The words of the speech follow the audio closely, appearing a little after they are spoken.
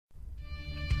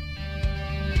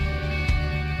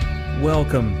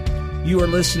Welcome. You are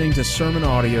listening to sermon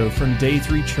audio from Day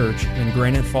 3 Church in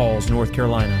Granite Falls, North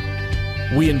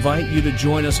Carolina. We invite you to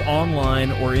join us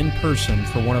online or in person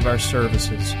for one of our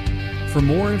services. For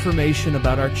more information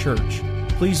about our church,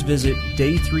 please visit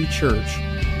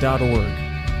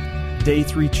day3church.org. Day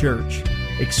 3 Church.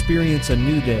 Experience a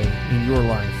new day in your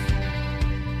life.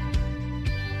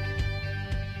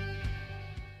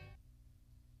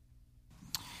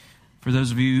 For those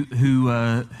of you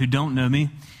who don't know me,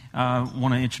 I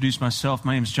want to introduce myself.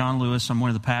 My name is John Lewis. I'm one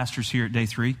of the pastors here at Day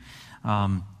 3.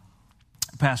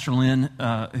 Pastor Lynn,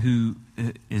 who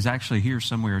is actually here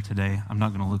somewhere today. I'm not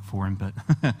going to look for him, but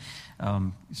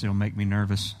it'll make me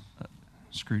nervous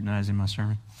scrutinizing my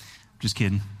sermon. Just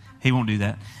kidding. He won't do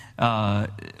that.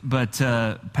 But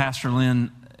Pastor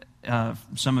Lynn,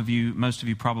 most of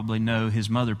you probably know his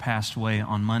mother passed away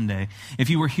on Monday. If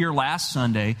you were here last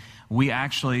Sunday, we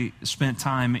actually spent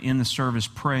time in the service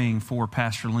praying for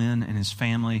Pastor Lynn and his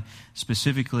family.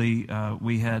 Specifically,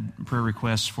 we had prayer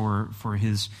requests for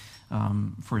his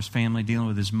family dealing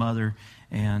with his mother,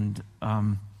 and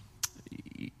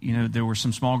there were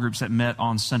some small groups that met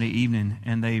on Sunday evening,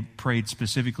 and they prayed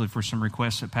specifically for some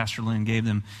requests that Pastor Lynn gave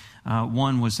them.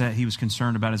 One was that he was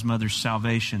concerned about his mother's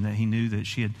salvation, that he knew that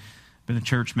she had been a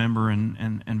church member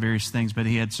and various things, but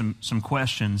he had some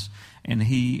questions, and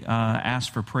he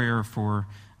asked for prayer for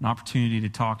an opportunity to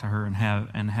talk to her and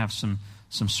have some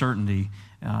certainty.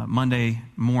 Monday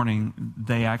morning,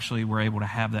 they actually were able to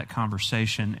have that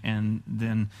conversation, and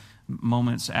then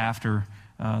moments after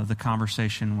the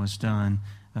conversation was done,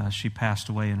 she passed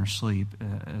away in her sleep,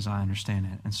 as I understand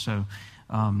it. And so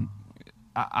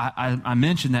I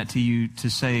mentioned that to you to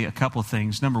say a couple of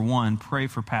things. Number one, pray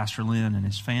for Pastor Lynn and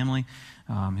his family,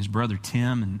 his brother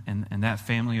Tim and that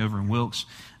family over in Wilkes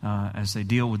as they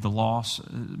deal with the loss.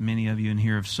 Many of you in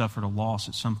here have suffered a loss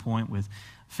at some point with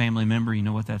a family member. You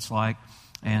know what that's like.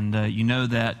 And you know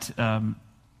that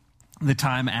the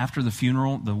time after the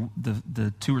funeral,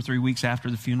 the 2 or 3 weeks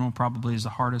after the funeral probably is the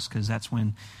hardest, because that's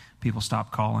when people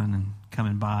stop calling and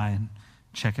coming by and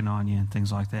checking on you and things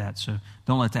like that. So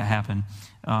don't let that happen.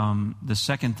 The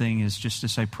second thing is just to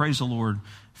say, praise the Lord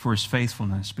for his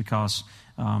faithfulness, because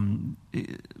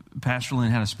Pastor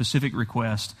Lynn had a specific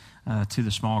request to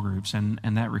the small groups, and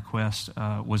that request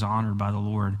was honored by the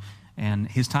Lord, and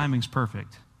his timing's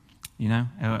perfect.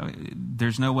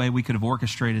 There's no way we could have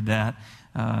orchestrated that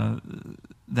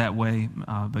way,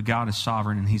 but God is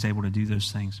sovereign, and he's able to do those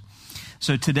things.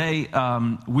 So today,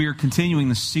 we're continuing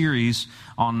the series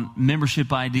on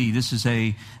Membership ID. This is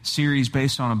a series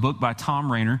based on a book by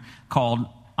Thom Rainer called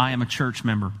I Am a Church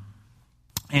Member.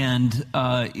 And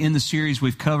in the series,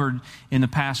 we've covered in the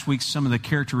past weeks some of the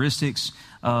characteristics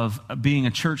of being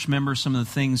a church member, some of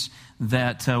the things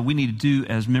that we need to do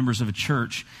as members of a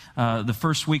church. The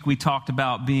first week, we talked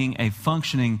about being a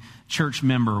functioning church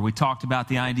member. We talked about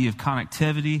the idea of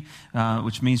connectivity,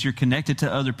 which means you're connected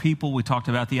to other people. We talked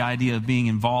about the idea of being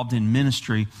involved in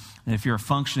ministry. And if you're a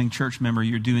functioning church member,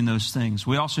 you're doing those things.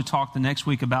 We also talked the next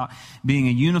week about being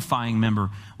a unifying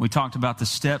member. We talked about the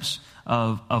steps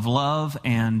of love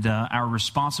and our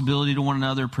responsibility to one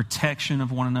another, protection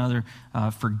of one another,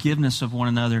 forgiveness of one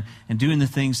another, and doing the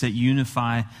things that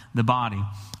unify the body.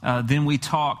 Then we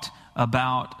talked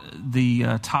about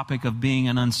the topic of being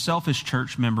an unselfish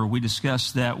church member. We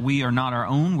discussed that we are not our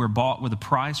own. We're bought with a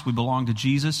price. We belong to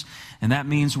Jesus, and that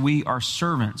means we are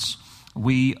servants.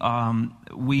 We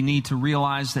need to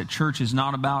realize that church is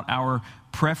not about our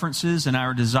preferences and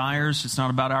our desires. It's not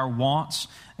about our wants.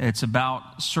 It's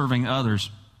about serving others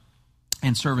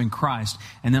and serving Christ.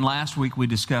 And then last week we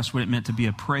discussed what it meant to be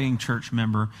a praying church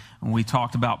member, and we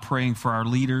talked about praying for our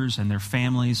leaders and their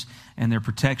families and their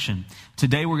protection.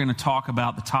 Today we're going to talk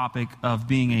about the topic of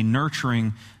being a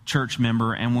nurturing church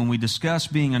member. And when we discuss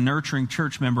being a nurturing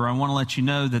church member, I want to let you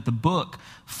know that the book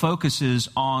focuses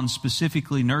on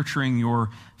specifically nurturing your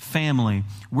family.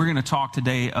 We're going to talk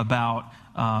today about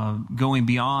going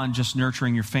beyond just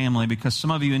nurturing your family, because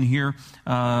some of you in here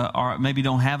maybe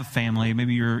don't have a family.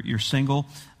 Maybe you're single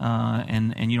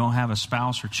and you don't have a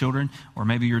spouse or children, or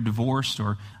maybe you're divorced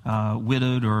or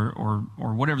widowed or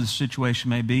whatever the situation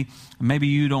may be. Maybe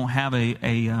you don't have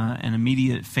an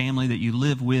immediate family that you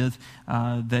live with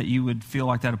that you would feel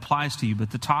like that applies to you.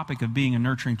 But the topic of being a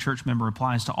nurturing church member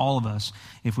applies to all of us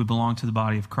if we belong to the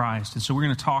body of Christ. And so we're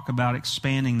going to talk about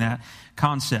expanding that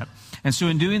concept. And so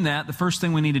in doing that, the first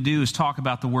thing we need to do is talk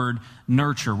about the word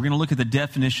nurture. We're going to look at the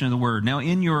definition of the word. Now,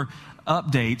 in your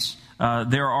updates,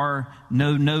 there are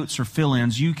no notes or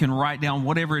fill-ins. You can write down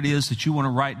whatever it is that you want to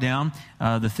write down,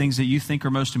 the things that you think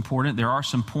are most important. There are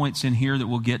some points in here that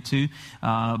we'll get to,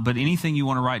 but anything you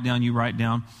want to write down, you write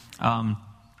down.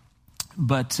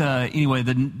 Anyway,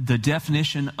 the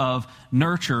definition of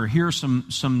nurture, here are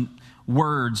some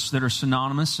words that are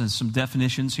synonymous and some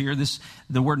definitions here.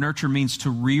 The word nurture means to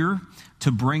rear,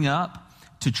 to bring up,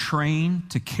 to train,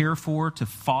 to care for, to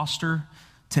foster,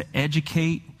 to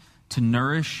educate, to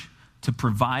nourish, to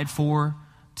provide for,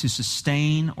 to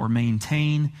sustain or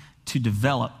maintain, to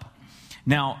develop.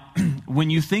 Now,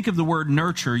 when you think of the word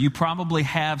nurture, you probably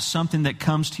have something that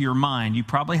comes to your mind. You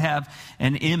probably have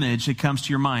an image that comes to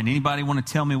your mind. Anybody want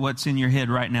to tell me what's in your head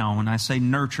right now? When I say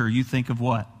nurture, you think of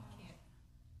what?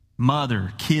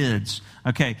 Mother, kids.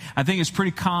 Okay, I think it's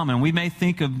pretty common. We may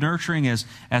think of nurturing as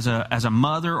a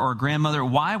mother or a grandmother.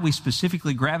 Why we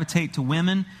specifically gravitate to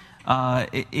women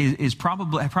is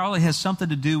probably has something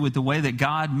to do with the way that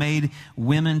God made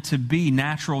women to be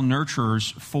natural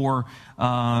nurturers for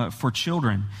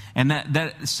children, and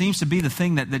that seems to be the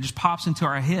thing that just pops into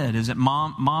our head is that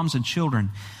moms and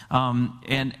children,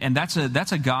 and that's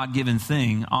a God-given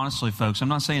thing. Honestly, folks, I'm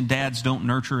not saying dads don't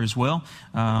nurture as well.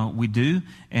 We do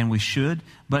and we should,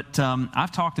 but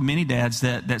I've talked to many dads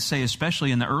that say,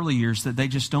 especially in the early years, that they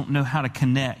just don't know how to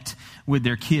connect with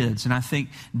their kids. And I think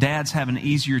dads have an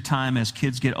easier time as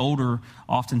kids get older,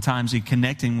 oftentimes, in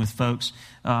connecting with folks,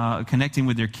 connecting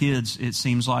with their kids, it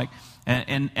seems like.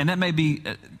 And that may be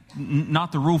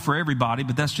not the rule for everybody,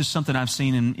 but that's just something I've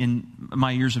seen in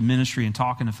my years of ministry and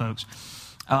talking to folks.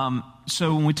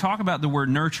 So when we talk about the word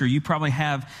nurture, you probably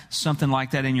have something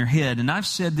like that in your head. And I've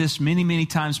said this many, many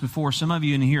times before. Some of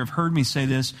you in here have heard me say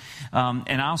this,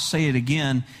 and I'll say it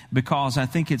again because I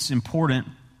think it's important.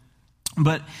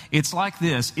 But it's like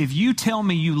this. If you tell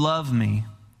me you love me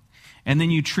and then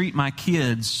you treat my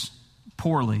kids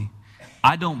poorly,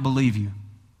 I don't believe you.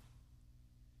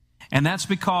 And that's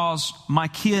because my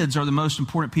kids are the most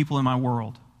important people in my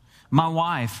world. My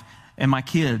wife and my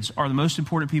kids are the most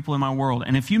important people in my world.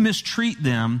 And if you mistreat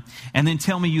them and then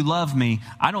tell me you love me,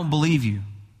 I don't believe you.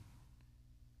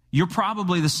 You're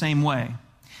probably the same way.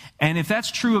 And if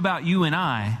that's true about you and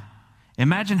I,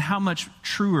 imagine how much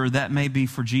truer that may be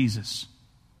for Jesus.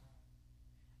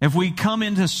 If we come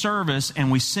into service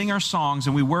and we sing our songs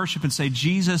and we worship and say,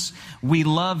 Jesus, we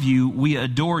love you, we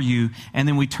adore you, and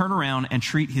then we turn around and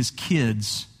treat his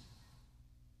kids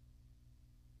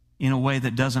in a way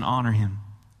that doesn't honor him.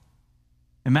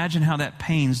 Imagine how that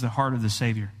pains the heart of the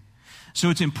Savior.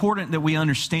 So it's important that we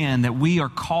understand that we are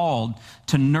called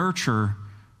to nurture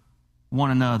one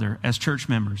another as church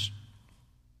members.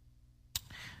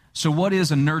 So what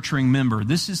is a nurturing member?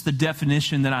 This is the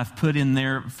definition that I've put in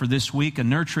there for this week. A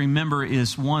nurturing member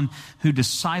is one who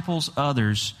disciples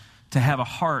others to have a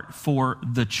heart for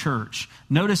the church.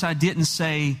 Notice I didn't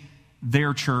say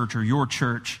their church or your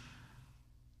church,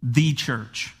 the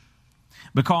church.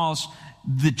 Because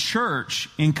the church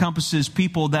encompasses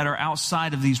people that are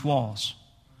outside of these walls.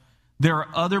 There are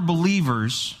other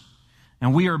believers,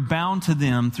 and we are bound to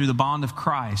them through the bond of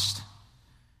Christ.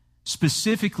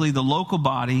 Specifically, the local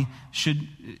body should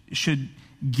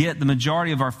get the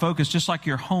majority of our focus, just like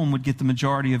your home would get the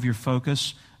majority of your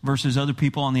focus versus other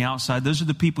people on the outside. Those are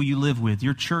the people you live with.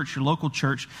 Your church, your local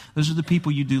church, those are the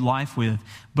people you do life with.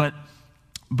 But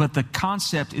the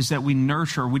concept is that we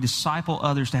nurture, we disciple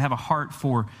others to have a heart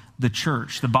for the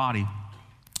church, the body.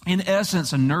 In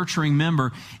essence, a nurturing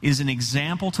member is an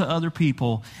example to other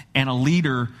people and a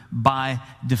leader by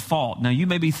default. Now, you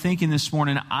may be thinking this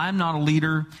morning, I'm not a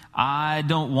leader. I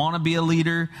don't want to be a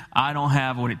leader. I don't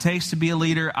have what it takes to be a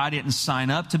leader. I didn't sign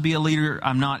up to be a leader.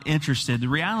 I'm not interested. The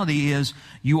reality is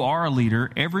you are a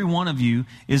leader. Every one of you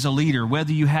is a leader,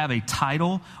 whether you have a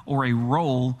title or a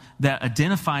role that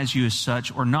identifies you as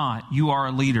such or not. You are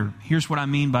a leader. Here's what I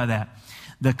mean by that.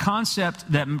 The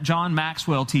concept that John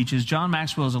Maxwell teaches, John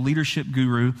Maxwell is a leadership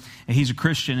guru, and he's a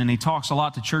Christian, and he talks a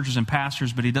lot to churches and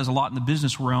pastors, but he does a lot in the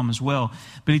business realm as well.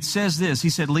 But he says this,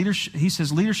 he says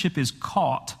leadership is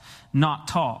caught, not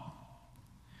taught.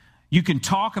 You can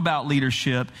talk about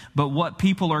leadership, but what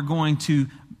people are going to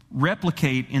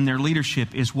replicate in their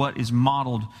leadership is what is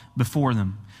modeled before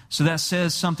them. So that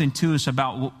says something to us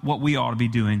about what we ought to be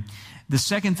doing. The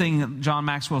second thing that John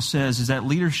Maxwell says is that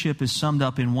leadership is summed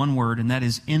up in one word, and that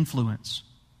is influence.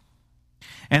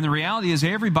 And the reality is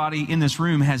everybody in this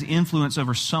room has influence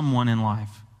over someone in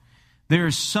life. There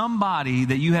is somebody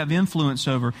that you have influence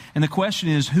over. And the question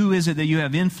is, who is it that you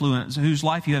have influence, whose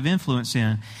life you have influence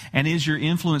in? And is your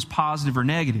influence positive or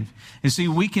negative? You see,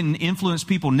 we can influence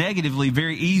people negatively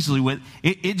very easily.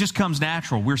 It just comes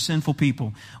natural. We're sinful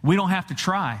people. We don't have to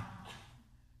try.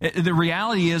 The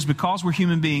reality is, because we're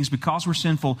human beings, because we're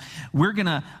sinful, we're going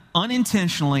to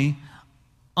unintentionally,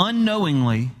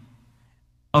 unknowingly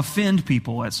offend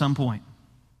people at some point.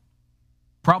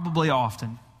 Probably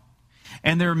often.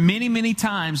 And there are many, many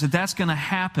times that that's going to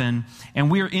happen,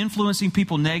 and we are influencing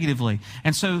people negatively.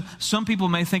 And so some people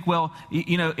may think, well,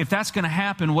 if that's going to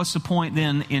happen, what's the point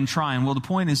then in trying? Well, the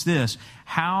point is this: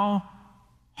 how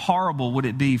horrible would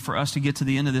it be for us to get to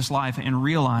the end of this life and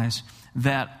realize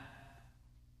that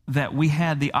we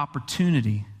had the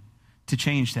opportunity to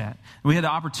change that. We had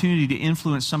the opportunity to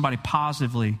influence somebody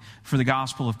positively for the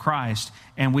gospel of Christ,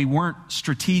 and we weren't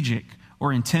strategic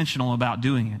or intentional about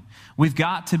doing it. We've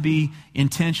got to be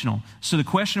intentional. So the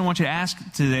question I want you to ask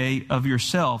today of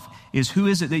yourself is, who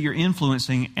is it that you're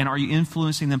influencing, and are you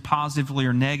influencing them positively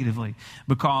or negatively?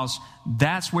 Because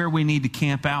that's where we need to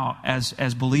camp out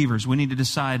as believers. We need to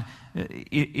decide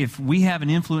if we have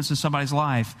an influence in somebody's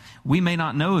life. We may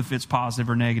not know if it's positive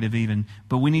or negative even,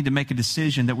 but we need to make a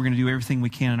decision that we're going to do everything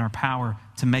we can in our power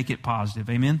to make it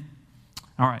positive. Amen?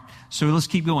 All right, so let's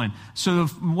keep going. So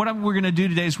what we're going to do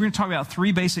today is we're going to talk about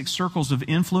 3 basic circles of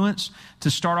influence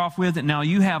to start off with. Now,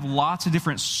 you have lots of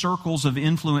different circles of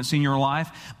influence in your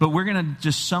life, but we're going to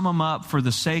just sum them up for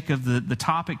the sake of the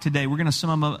topic today. We're going to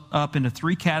sum them up into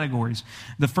 3 categories.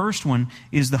 The first one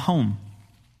is the home.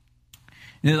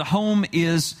 The home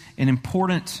is an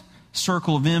important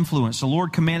circle of influence. The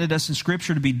Lord commanded us in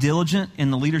Scripture to be diligent in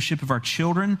the leadership of our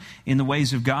children in the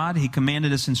ways of God. He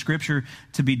commanded us in Scripture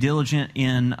to be diligent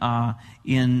in our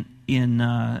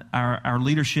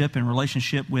leadership and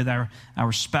relationship with our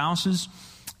spouses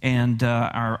and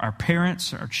our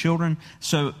parents, our children.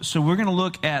 So we're going to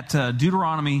look at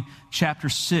Deuteronomy chapter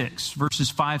 6, verses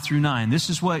 5 through 9. This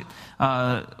is what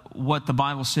the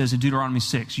Bible says in Deuteronomy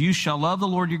 6. You shall love the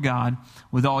Lord your God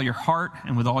with all your heart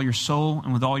and with all your soul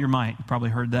and with all your might. You probably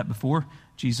heard that before.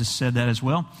 Jesus said that as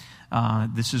well.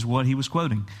 This is what he was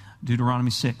quoting,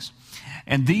 Deuteronomy 6.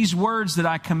 And these words that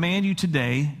I command you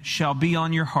today shall be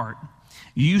on your heart.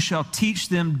 You shall teach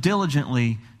them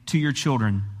diligently to your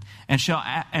children, and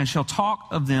shall talk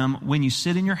of them when you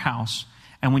sit in your house,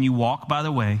 and when you walk by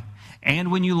the way,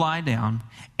 and when you lie down,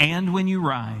 and when you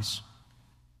rise.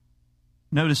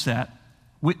 Notice that.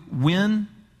 When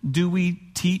do we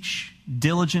teach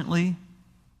diligently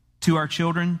to our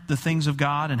children the things of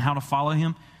God and how to follow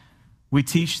Him? We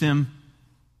teach them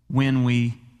when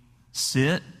we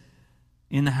sit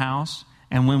in the house,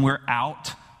 and when we're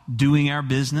out doing our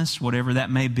business, whatever that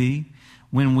may be,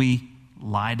 when we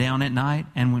lie down at night,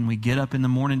 and when we get up in the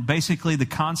morning. Basically, the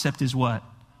concept is what?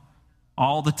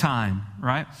 All the time,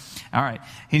 right? All right.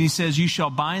 And he says, you shall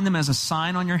bind them as a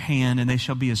sign on your hand, and they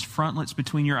shall be as frontlets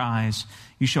between your eyes.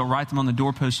 You shall write them on the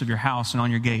doorposts of your house and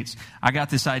on your gates. I got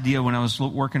this idea when I was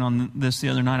working on this the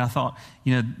other night. I thought,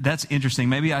 that's interesting.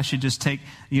 Maybe I should just take,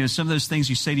 some of those things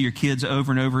you say to your kids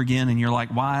over and over again, and you're like,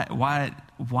 why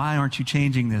aren't you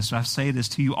changing this? I say this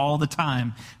to you all the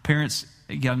time. Parents,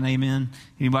 you got an amen?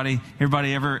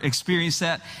 Everybody ever experienced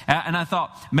that? And I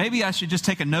thought, maybe I should just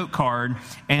take a note card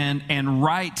and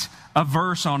write a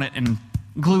verse on it and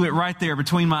glue it right there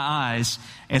between my eyes,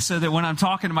 and so that when I'm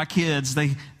talking to my kids,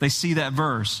 they see that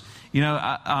verse.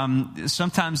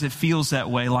 Sometimes it feels that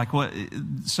way, like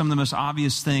some of the most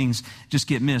obvious things just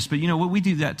get missed. But we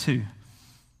do that too.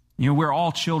 We're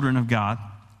all children of God.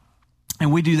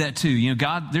 And we do that too.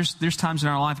 God, there's times in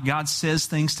our life God says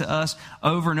things to us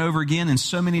over and over again in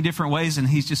so many different ways, and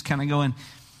He's just kind of going,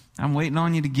 I'm waiting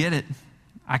on you to get it.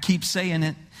 I keep saying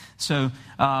it. So,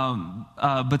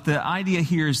 but the idea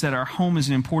here is that our home is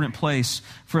an important place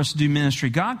for us to do ministry.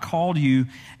 God called you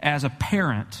as a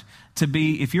parent to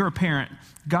be, if you're a parent,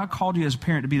 God called you as a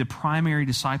parent to be the primary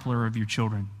discipler of your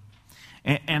children.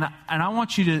 And I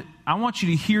want you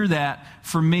to hear that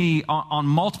from me on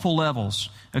multiple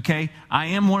levels. Okay, I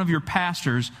am one of your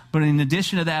pastors, but in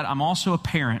addition to that, I'm also a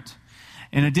parent.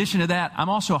 In addition to that, I'm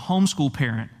also a homeschool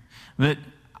parent. But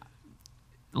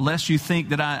lest you think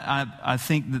that I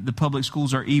think that the public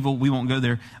schools are evil, we won't go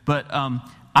there. But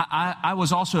I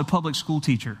was also a public school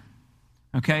teacher.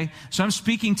 Okay, so I'm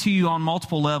speaking to you on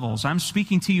multiple levels. I'm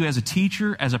speaking to you as a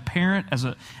teacher, as a parent, as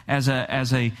a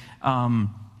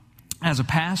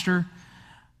pastor.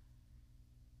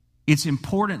 It's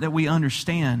important that we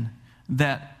understand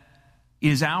that it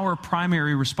is our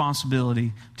primary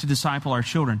responsibility to disciple our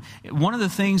children. One of the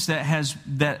things that has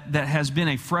been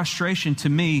a frustration to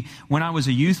me when I was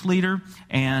a youth leader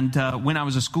and when I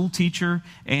was a school teacher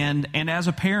and as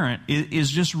a parent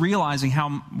is just realizing how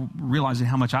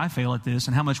much I fail at this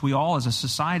and how much we all as a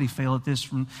society fail at this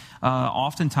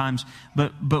oftentimes.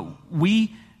 But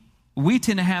we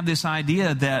tend to have this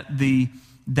idea that the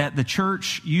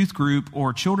church youth group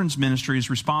or children's ministry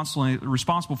is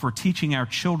responsible for teaching our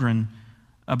children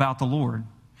about the Lord,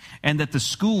 and that the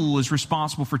school is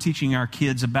responsible for teaching our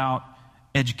kids about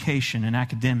education and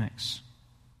academics.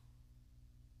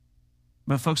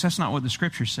 But folks, that's not what the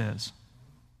Scripture says.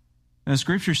 And the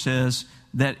Scripture says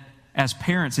that as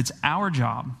parents, it's our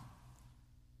job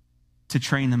to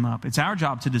train them up. It's our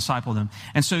job to disciple them.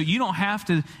 And so you don't have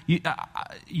to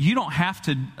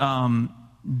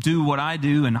do what I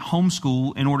do and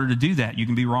homeschool in order to do that. You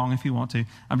can be wrong if you want to.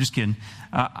 I'm just kidding.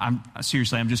 I'm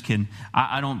just kidding.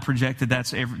 I don't project that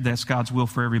that's God's will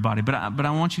for everybody. But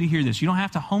I want you to hear this. You don't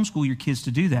have to homeschool your kids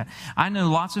to do that. I know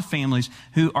lots of families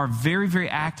who are very, very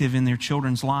active in their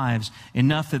children's lives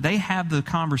enough that they have the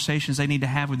conversations they need to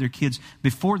have with their kids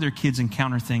before their kids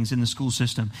encounter things in the school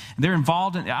system. They're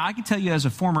involved in, I can tell you as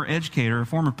a former educator, a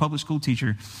former public school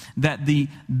teacher, that the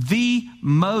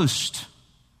most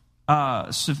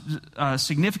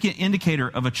significant indicator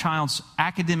of a child's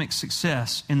academic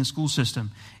success in the school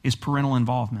system is parental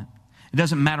involvement. It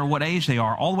doesn't matter what age they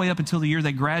are, all the way up until the year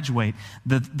they graduate.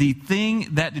 The thing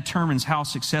that determines how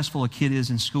successful a kid is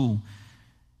in school,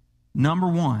 number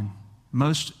one,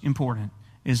 most important,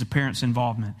 is the parent's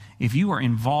involvement. If you are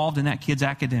involved in that kid's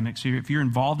academics, if you're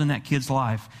involved in that kid's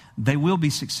life, they will be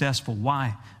successful.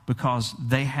 Why? Because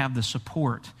they have the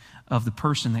support of the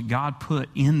person that God put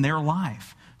in their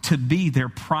life to be their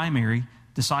primary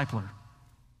discipler.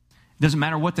 It doesn't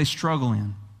matter what they struggle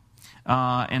in.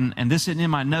 And this isn't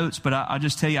in my notes, but I'll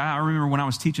just tell you, I remember when I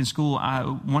was teaching school,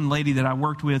 one lady that I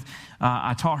worked with,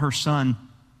 I taught her son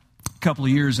a couple of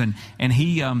years, and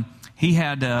he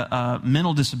had a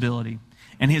mental disability,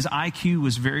 and his IQ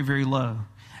was very, very low.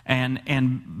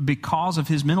 And because of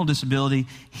his mental disability,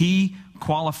 he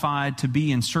qualified to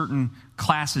be in certain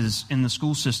classes in the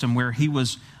school system where he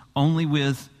was only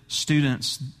with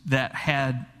students that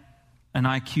had an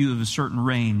IQ of a certain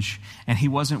range, and he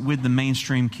wasn't with the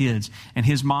mainstream kids. And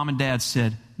his mom and dad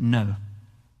said, no,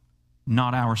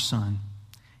 not our son.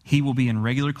 He will be in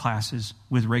regular classes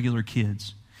with regular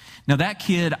kids. Now that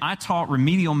kid, I taught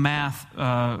remedial math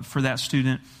for that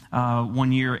student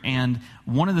 1 year, and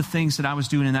one of the things that I was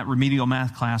doing in that remedial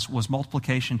math class was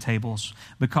multiplication tables,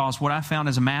 because what I found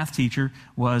as a math teacher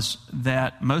was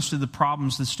that most of the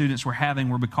problems the students were having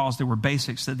were because there were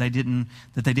basics that they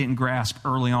didn't grasp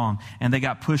early on, and they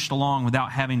got pushed along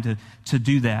without having to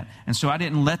do that. And so I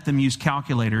didn't let them use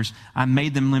calculators. I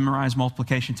made them memorize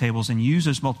multiplication tables and use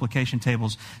those multiplication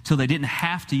tables till they didn't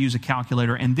have to use a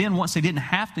calculator. And then once they didn't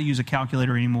have to use a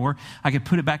calculator anymore, I could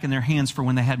put it back in their hands for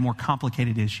when they had more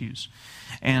complicated issues.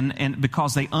 And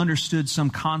because they understood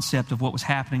some concept of what was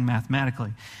happening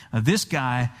mathematically. This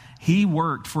guy, he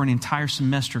worked for an entire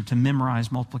semester to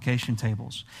memorize multiplication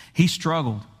tables. He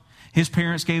struggled. His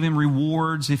parents gave him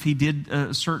rewards if he did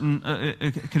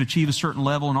could achieve a certain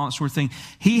level and all that sort of thing.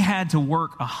 He had to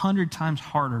work 100 times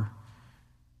harder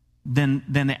than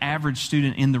the average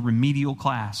student in the remedial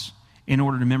class in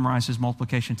order to memorize his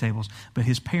multiplication tables. But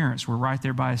his parents were right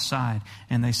there by his side,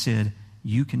 and they said,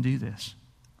 you can do this.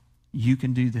 You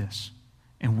can do this,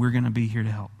 and we're going to be here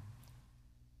to help.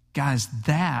 Guys,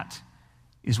 that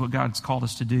is what God's called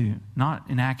us to do, not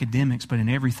in academics, but in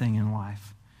everything in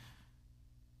life.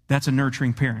 That's a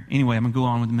nurturing parent. Anyway, I'm going to go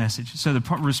on with the message. So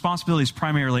the responsibility is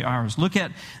primarily ours. Look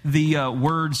at the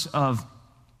words of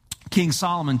King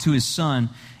Solomon to his son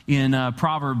in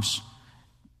Proverbs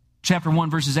chapter 1,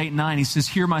 verses 8 and 9. He says,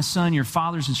 hear, my son, your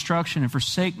father's instruction, and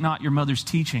forsake not your mother's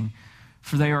teaching,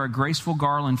 for they are a graceful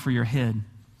garland for your head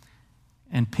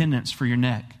and pendants for your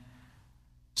neck.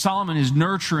 Solomon is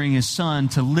nurturing his son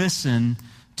to listen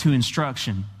to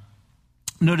instruction.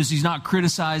 Notice he's not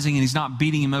criticizing and he's not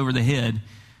beating him over the head.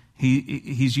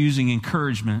 He's using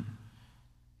encouragement.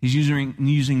 He's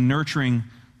using nurturing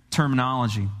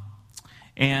terminology.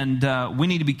 And we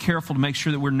need to be careful to make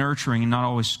sure that we're nurturing and not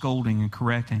always scolding and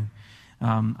correcting.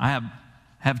 I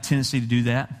have a tendency to do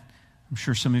that. I'm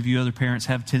sure some of you other parents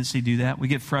have a tendency to do that. We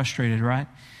get frustrated, right?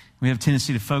 We have a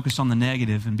tendency to focus on the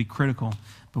negative and be critical,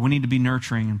 but we need to be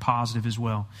nurturing and positive as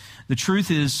well. The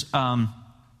truth is,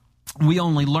 we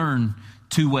only learn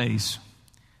two ways.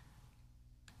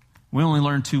 We only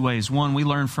learn two ways. One, we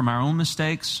learn from our own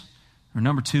mistakes, or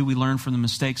number two, we learn from the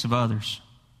mistakes of others.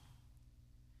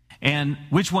 And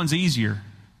which one's easier?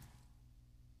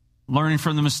 Learning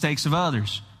from the mistakes of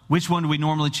others. Which one do we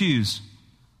normally choose?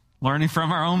 Learning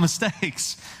from our own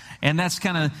mistakes. And that's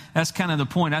kind of the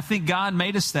point. I think God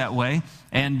made us that way.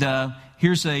 And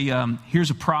here's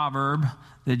a proverb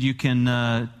that you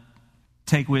can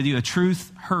take with you. A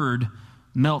truth heard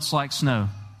melts like snow,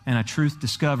 and a truth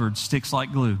discovered sticks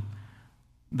like glue.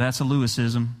 That's a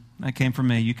Lewisism. That came from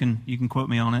me. You can quote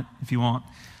me on it if you want.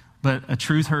 But a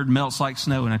truth heard melts like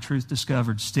snow, and a truth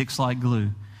discovered sticks like glue.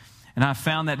 And I've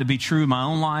found that to be true in my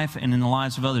own life and in the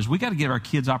lives of others. We got to give our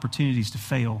kids opportunities to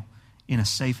fail in a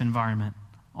safe environment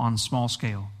on a small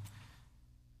scale.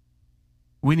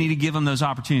 We need to give them those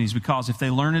opportunities, because if they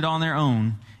learn it on their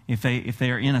own, if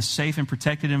they are in a safe and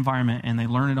protected environment and they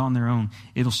learn it on their own,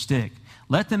 it'll stick.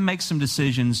 Let them make some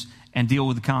decisions and deal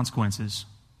with the consequences.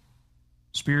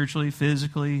 Spiritually,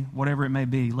 physically, whatever it may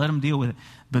be. Let them deal with it.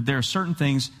 But there are certain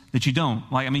things that you don't.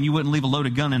 You wouldn't leave a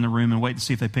loaded gun in the room and wait to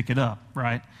see if they pick it up,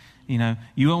 right? You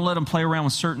don't let them play around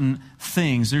with certain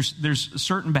things. There's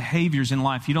certain behaviors in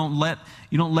life. You don't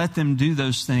let them do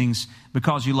those things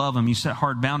because you love them. You set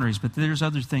hard boundaries. But there's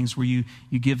other things where you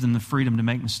give them the freedom to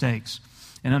make mistakes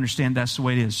and understand that's the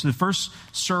way it is. So the first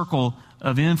circle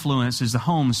of influence is the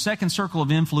home. The second circle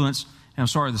of influence, and I'm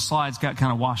sorry, the slides got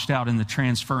kind of washed out in the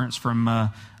transference from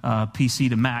PC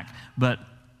to Mac, but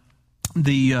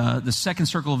the second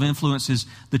circle of influence is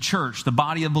the church, the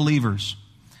body of believers.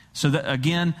 So that,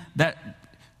 again, that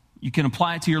you can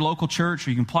apply it to your local church,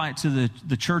 or you can apply it to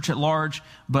the church at large,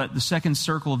 but the second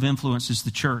circle of influence is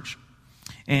the church.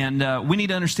 And we need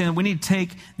to understand, we need to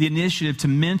take the initiative to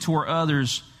mentor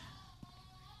others.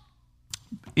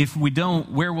 If we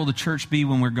don't, where will the church be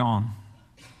when we're gone?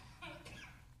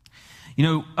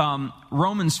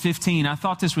 Romans 15, I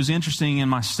thought this was interesting in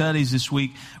my studies this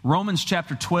week. Romans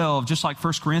chapter 12, just like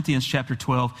 1 Corinthians chapter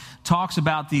 12, talks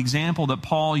about the example that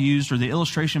Paul used, or the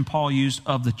illustration Paul used,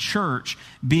 of the church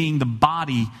being the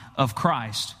body of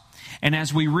Christ. And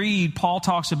as we read, Paul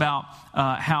talks about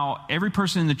how every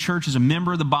person in the church is a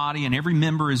member of the body, and every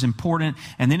member is important.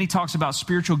 And then he talks about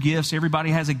spiritual gifts.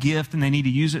 Everybody has a gift and they need to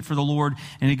use it for the Lord.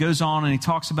 And he goes on and he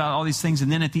talks about all these things.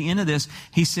 And then at the end of this,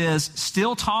 he says,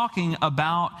 still talking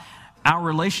about our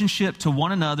relationship to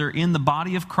one another in the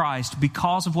body of Christ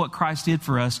because of what Christ did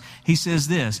for us, he says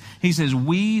this. He says,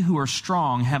 we who are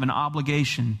strong have an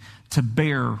obligation to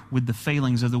bear with the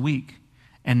failings of the weak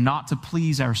and not to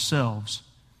please ourselves.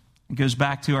 It goes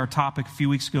back to our topic a few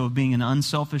weeks ago of being an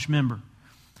unselfish member.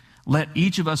 Let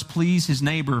each of us please his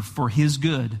neighbor for his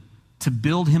good, to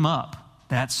build him up.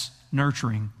 That's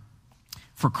nurturing.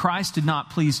 For Christ did not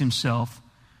please himself,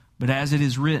 but as it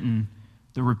is written,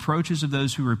 the reproaches of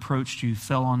those who reproached you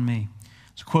fell on me.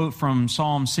 It's a quote from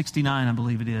Psalm 69, I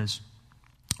believe it is.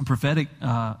 A prophetic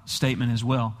statement as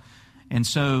well. And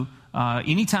so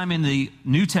anytime in the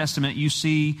New Testament you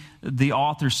see the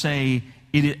author say,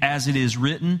 as it is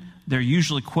written, they're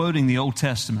usually quoting the Old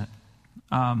Testament.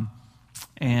 So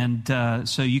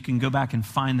you can go back and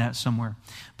find that somewhere.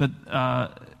 But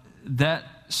that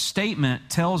statement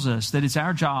tells us that it's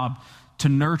our job to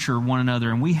nurture one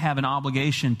another, and we have an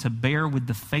obligation to bear with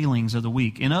the failings of the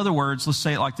weak. In other words, let's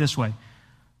say it like this way.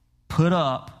 Put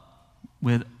up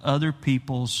with other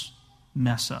people's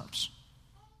mess-ups.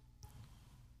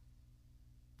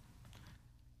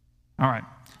 All right.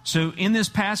 So in this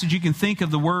passage, you can think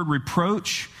of the word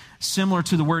reproach similar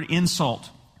to the word insult.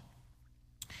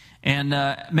 And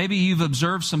maybe you've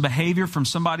observed some behavior from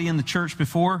somebody in the church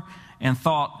before and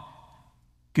thought,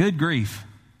 good grief,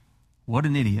 what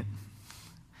an idiot.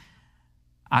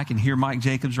 I can hear Mike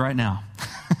Jacobs right now.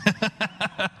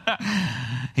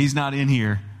 He's not in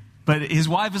here. But his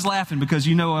wife is laughing because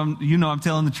you know I'm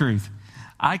telling the truth.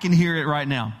 I can hear it right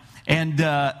now. And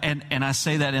I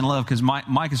say that in love because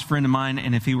Mike is a friend of mine,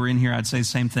 and if he were in here, I'd say the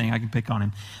same thing. I can pick on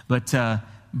him.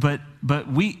 But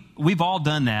we've all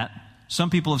done that. Some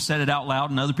people have said it out loud,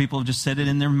 and other people have just said it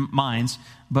in their minds.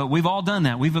 But we've all done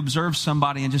that. We've observed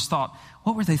somebody and just thought,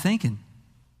 what were they thinking?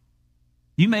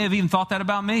 You may have even thought that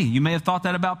about me. You may have thought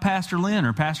that about Pastor Lynn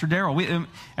or Pastor Darrell.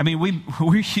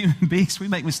 We're human beings. We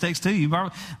make mistakes too. You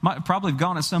might probably have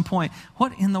gone at some point,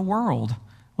 what in the world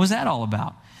was that all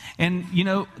about? And,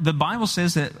 the Bible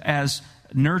says that as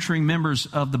nurturing members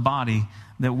of the body,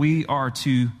 that we are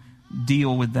to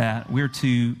deal with that. We're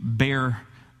to bear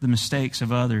the mistakes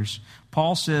of others.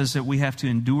 Paul says that we have to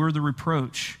endure the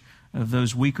reproach of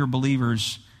those weaker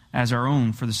believers as our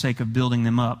own for the sake of building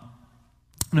them up.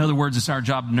 In other words, it's our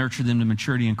job to nurture them to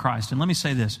maturity in Christ. And let me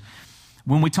say this.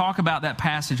 When we talk about that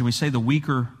passage and we say the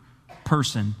weaker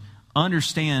person,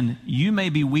 understand you may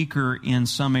be weaker in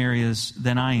some areas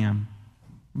than I am,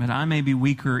 but I may be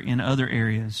weaker in other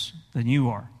areas than you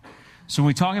are. So when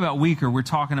we talk about weaker, we're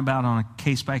talking about on a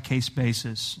case-by-case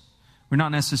basis. We're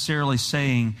not necessarily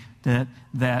saying that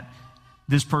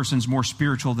this person's more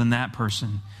spiritual than that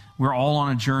person. We're all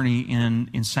on a journey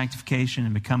in sanctification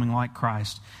and becoming like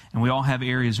Christ. And we all have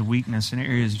areas of weakness and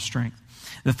areas of strength.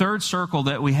 The third circle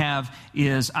that we have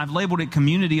is, I've labeled it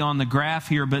community on the graph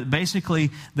here, but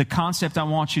basically the concept I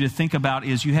want you to think about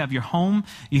is you have your home,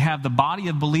 you have the body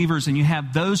of believers, and you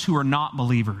have those who are not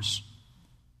believers.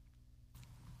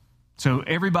 So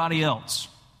everybody else.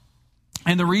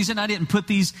 And the reason I didn't put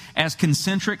these as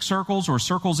concentric circles or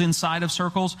circles inside of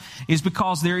circles is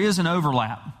because there is an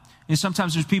overlap.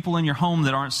 sometimes there's people in your home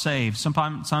that aren't saved.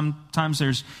 Sometimes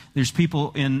there's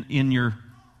people in your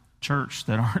church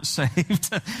that aren't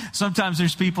saved. Sometimes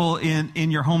there's people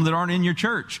in your home that aren't in your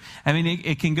church. I mean,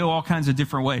 it can go all kinds of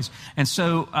different ways. And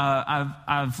so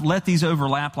I've let these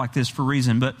overlap like this for a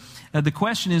reason. But the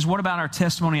question is, what about our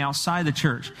testimony outside the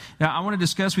church? Now, I want to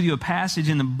discuss with you a passage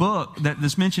in the book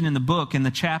that's mentioned in the book, in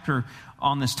the chapter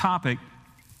on this topic.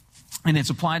 And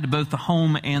it's applied to both the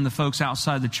home and the folks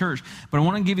outside the church. But I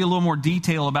want to give you a little more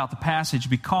detail about the passage,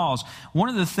 because one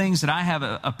of the things that I have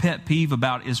a pet peeve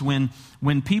about is when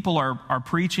people are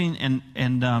preaching,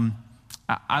 and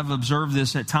I've observed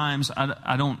this at times.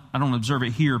 I don't observe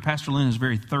it here. Pastor Lynn is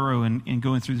very thorough in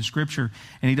going through the Scripture,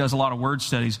 and he does a lot of word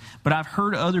studies. But I've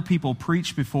heard other people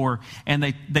preach before, and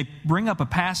they bring up a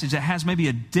passage that has maybe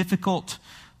a difficult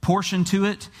portion to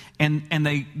it, and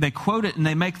they quote it and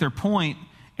they make their point,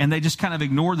 and they just kind of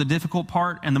ignore the difficult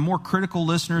part. And the more critical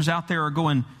listeners out there are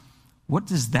going, what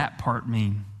does that part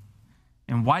mean?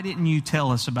 And why didn't you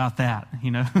tell us about that?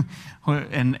 You know,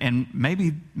 and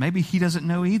maybe he doesn't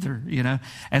know either, you know.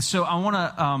 And so I want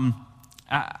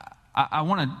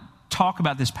to talk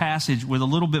about this passage with a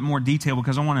little bit more detail,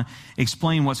 because I want to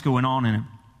explain what's going on in it.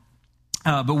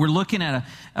 But we're looking at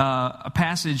a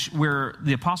passage where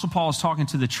the Apostle Paul is talking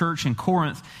to the church in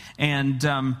Corinth, and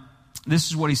this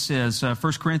is what he says, 1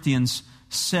 Corinthians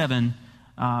 7,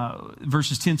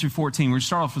 verses 10 through 14. We're going to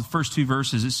start off with the first two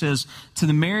verses. It says, "To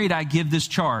the married I give this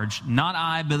charge, not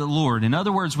I, but the Lord." In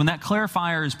other words, when that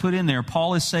clarifier is put in there,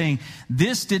 Paul is saying,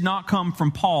 this did not come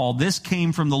from Paul. This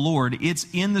came from the Lord. It's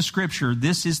in the Scripture.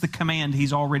 This is the command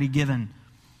he's already given.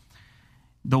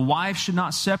 "The wife should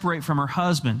not separate from her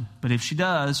husband, but if she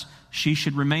does, she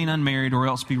should remain unmarried or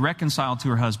else be reconciled to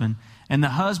her husband, and the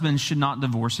husband should not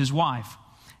divorce his wife."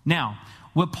 Now,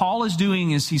 what Paul is doing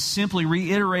is he's simply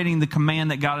reiterating the command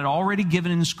that God had already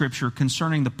given in Scripture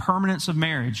concerning the permanence of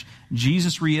marriage.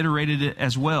 Jesus reiterated it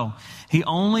as well. He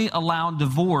only allowed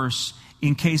divorce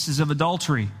in cases of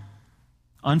adultery,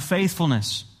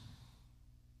 unfaithfulness.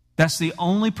 That's the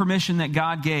only permission that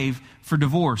God gave for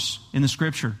divorce in the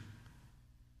Scripture.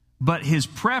 But his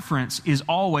preference is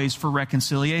always for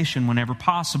reconciliation whenever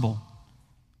possible.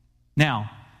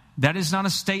 Now, that is not a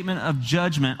statement of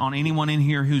judgment on anyone in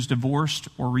here who's divorced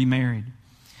or remarried.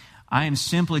 I am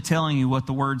simply telling you what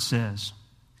the Word says.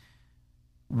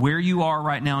 Where you are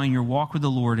right now in your walk with the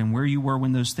Lord, and where you were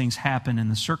when those things happened, and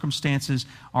the circumstances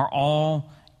are all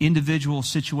individual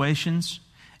situations,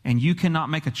 and you cannot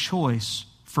make a choice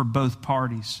for both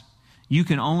parties. You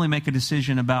can only make a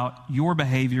decision about your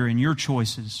behavior and your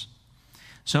choices.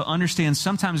 So understand,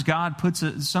 sometimes God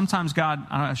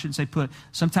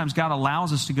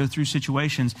allows us to go through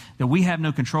situations that we have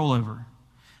no control over.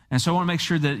 And so I want to make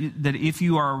sure that if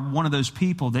you are one of those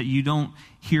people, that you don't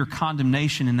hear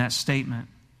condemnation in that statement.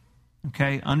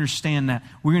 Okay? Understand that.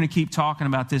 We're going to keep talking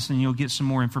about this, and you'll get some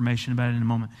more information about it in a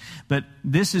moment. But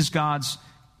this is God's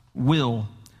will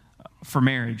for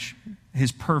marriage,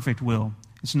 His perfect will.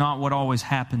 It's not what always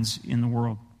happens in the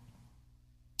world.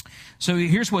 So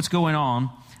here's what's going on.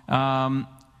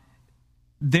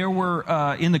 There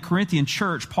were, in the Corinthian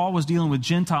church, Paul was dealing with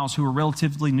Gentiles who were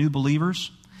relatively new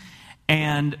believers.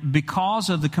 And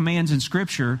because of the commands in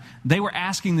Scripture, they were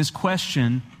asking this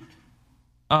question,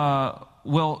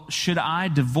 well, should I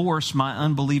divorce my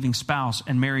unbelieving spouse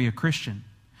and marry a Christian?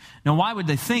 Now, why would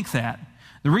they think that?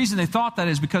 The reason they thought that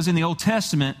is because in the Old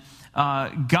Testament,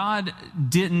 God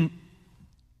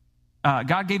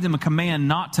gave them a command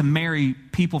not to marry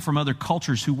people from other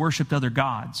cultures who worshiped other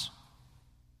gods,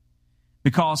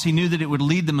 because He knew that it would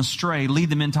lead them astray, lead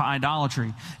them into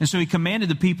idolatry. And so He commanded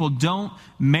the people, don't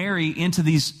marry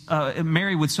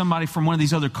marry with somebody from one of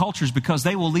these other cultures, because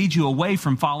they will lead you away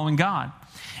from following God.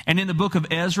 And in the book of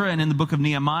Ezra and in the book of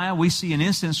Nehemiah, we see an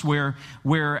instance where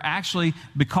actually,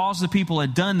 because the people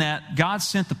had done that, God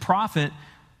sent the prophet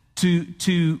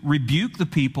to rebuke the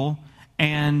people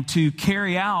and to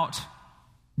carry out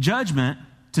judgment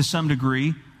to some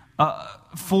degree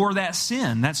for that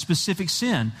sin, that specific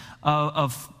sin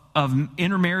of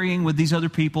intermarrying with these other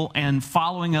people and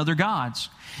following other gods.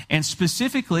 And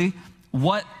specifically,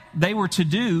 what they were to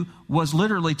do was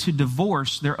literally to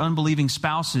divorce their unbelieving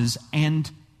spouses and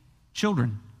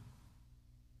children.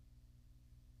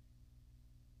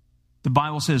 The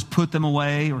Bible says put them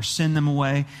away or send them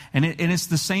away. And it's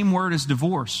the same word as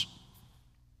divorce.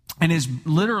 And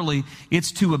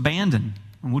it's to abandon.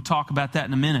 And we'll talk about that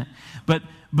in a minute. But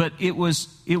it was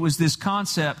this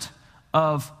concept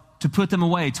of to put them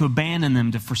away, to abandon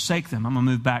them, to forsake them. I'm going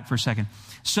to move back for a second.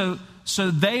 So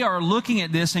they are looking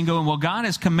at this and going, well, God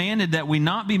has commanded that we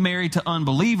not be married to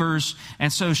unbelievers,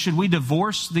 and so should we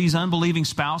divorce these unbelieving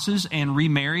spouses and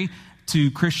remarry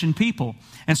to Christian people?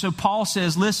 And so Paul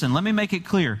says, listen, let me make it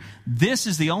clear. This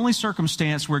is the only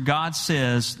circumstance where God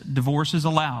says divorce is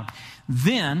allowed.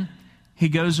 Then he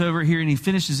goes over here and he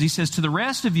finishes. He says, to the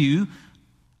rest of you,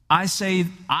 I say,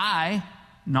 I,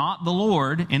 not the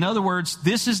Lord. In other words,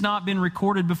 this has not been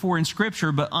recorded before in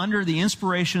Scripture, but under the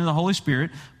inspiration of the Holy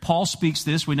Spirit, Paul speaks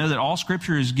this. We know that all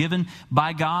Scripture is given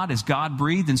by God, as God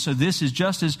breathed, and so this is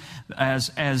just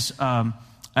as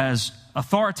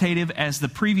authoritative as the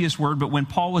previous word. But when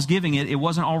Paul was giving it, it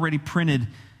wasn't already printed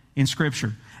in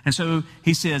Scripture. And so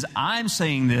he says, I'm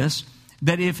saying this,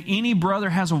 that if any brother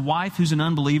has a wife who's an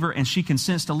unbeliever and she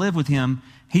consents to live with him,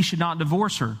 he should not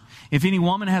divorce her. If any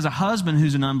woman has a husband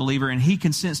who's an unbeliever and he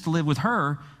consents to live with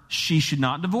her, she should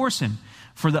not divorce him.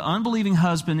 For the unbelieving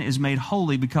husband is made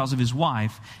holy because of his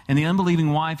wife, and the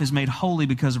unbelieving wife is made holy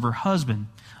because of her husband.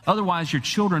 Otherwise, your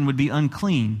children would be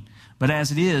unclean, but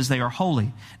as it is, they are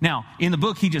holy. Now, in the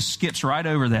book, he just skips right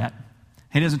over that.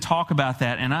 He doesn't talk about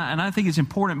that. And I think it's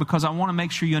important because I want to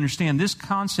make sure you understand this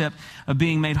concept of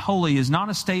being made holy is not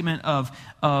a statement of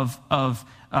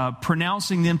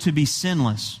pronouncing them to be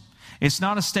sinless. It's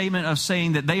not a statement of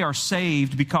saying that they are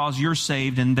saved because you're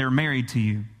saved and they're married to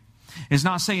you. It's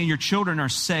not saying your children are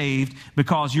saved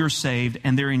because you're saved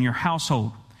and they're in your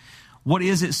household. What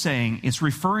is it saying? It's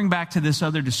referring back to this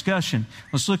other discussion.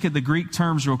 Let's look at the Greek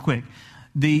terms real quick.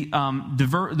 The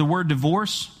word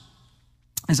divorce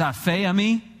is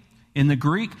apheami in the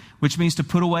Greek, which means to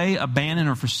put away, abandon,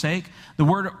 or forsake. The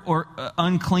word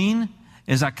unclean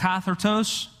is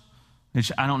akathartos,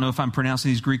 which I don't know if I'm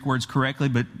pronouncing these Greek words correctly,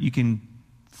 but you can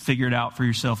figure it out for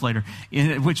yourself later,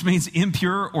 which means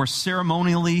impure or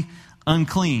ceremonially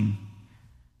unclean.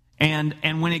 And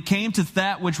when it came to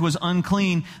that which was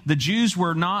unclean, the Jews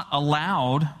were not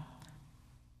allowed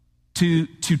to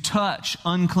touch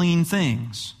unclean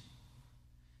things.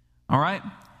 All right?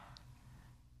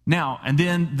 Now, and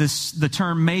then the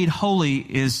term made holy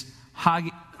is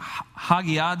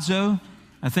hagiadzo,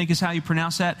 I think is how you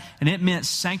pronounce that. And it meant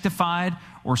sanctified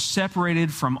or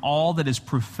separated from all that is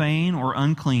profane or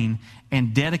unclean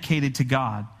and dedicated to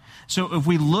God. So if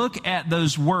we look at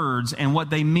those words and what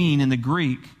they mean in the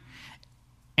Greek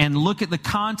and look at the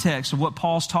context of what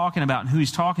Paul's talking about and who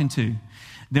he's talking to,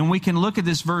 then we can look at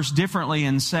this verse differently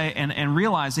and say and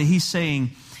realize that he's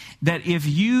saying that if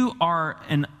you are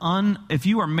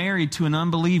married to an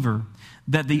unbeliever,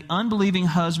 that the unbelieving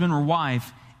husband or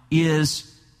wife is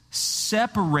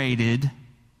separated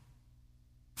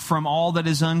from all that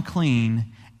is unclean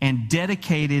and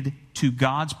dedicated to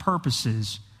God's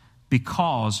purposes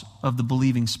because of the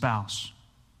believing spouse.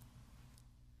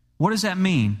 What does that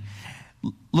mean?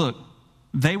 Look,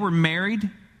 they were married,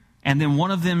 and then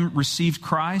one of them received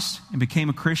Christ and became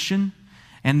a Christian.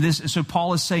 So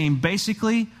Paul is saying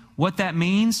basically what that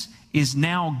means is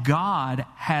now God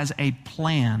has a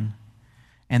plan,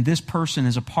 and this person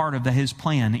is a part of his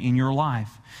plan in your life.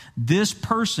 This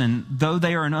person, though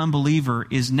they are an unbeliever,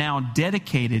 is now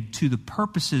dedicated to the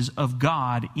purposes of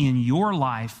God in your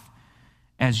life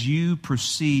as you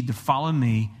proceed to follow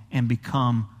me and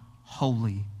become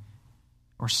holy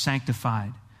or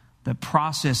sanctified. The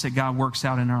process that God works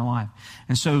out in our life.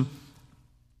 And so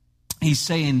he's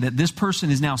saying that this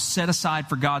person is now set aside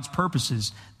for God's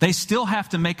purposes. They still have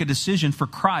to make a decision for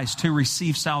Christ to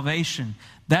receive salvation.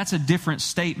 That's a different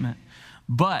statement.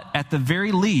 But at the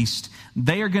very least,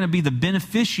 they are going to be the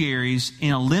beneficiaries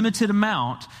in a limited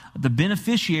amount, the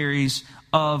beneficiaries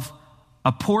of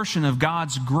a portion of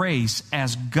God's grace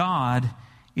as God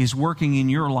is working in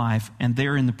your life, and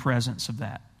they're in the presence of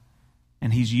that.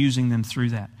 And he's using them through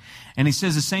that. And he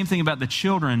says the same thing about the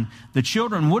children. The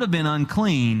children would have been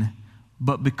unclean,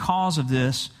 but because of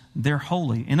this, they're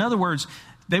holy. In other words,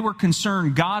 they were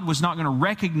concerned God was not going to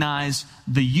recognize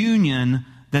the union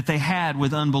that they had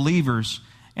with unbelievers.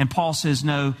 And Paul says,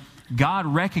 no, God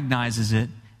recognizes it,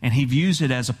 and he views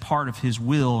it as a part of his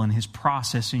will and his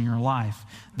process in your life.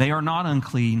 They are not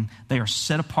unclean. They are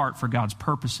set apart for God's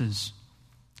purposes.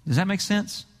 Does that make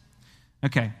sense?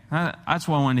 Okay, that's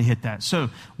why I wanted to hit that. So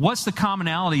what's the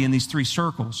commonality in these three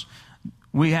circles?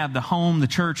 We have the home, the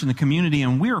church, and the community,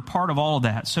 and we're a part of all of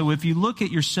that. So if you look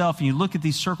at yourself and you look at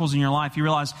these circles in your life, you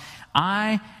realize,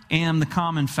 I am the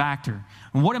common factor.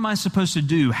 And what am I supposed to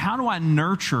do? How do I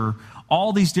nurture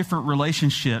all these different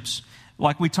relationships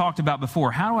like we talked about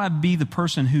before? How do I be the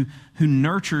person who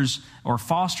nurtures or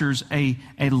fosters a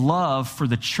love for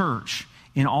the church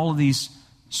in all of these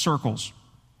circles?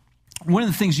 one of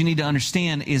the things you need to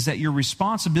understand is that your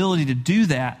responsibility to do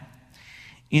that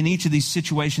in each of these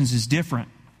situations is different.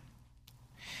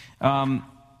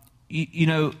 You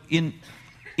know, in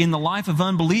the life of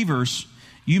unbelievers,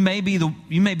 you may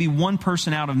be one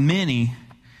person out of many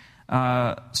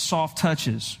soft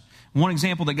touches. One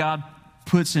example that God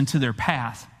puts into their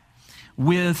path.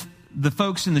 With the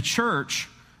folks in the church,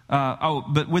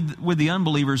 but with the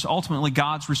unbelievers, ultimately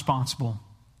God's responsible.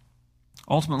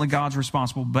 Ultimately, God's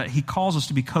responsible, but He calls us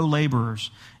to be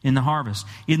co-laborers in the harvest.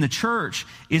 In the church,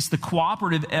 it's the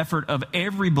cooperative effort of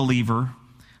every believer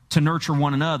to nurture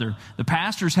one another. The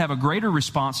pastors have a greater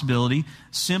responsibility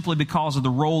simply because of the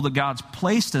role that God's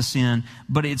placed us in,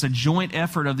 but it's a joint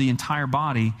effort of the entire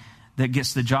body that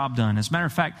gets the job done. As a matter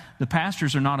of fact, the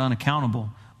pastors are not unaccountable.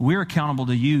 We're accountable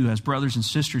to you as brothers and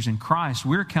sisters in Christ.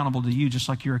 We're accountable to you just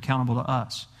like you're accountable to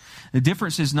us. The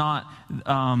difference is not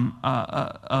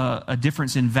a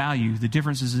difference in value. The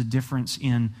difference is a difference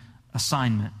in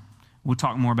assignment. We'll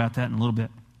talk more about that in a little bit.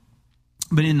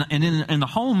 But in the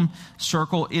home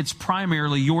circle, it's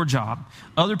primarily your job.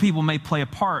 Other people may play a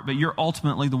part, but you're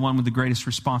ultimately the one with the greatest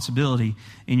responsibility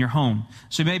in your home.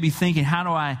 So you may be thinking, how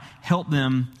do I help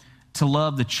them to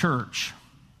love the church?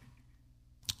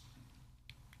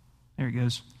 There it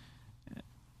goes.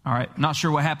 All right, not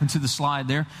sure what happened to the slide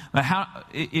there, but how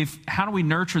do we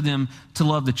nurture them to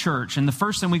love the church? And the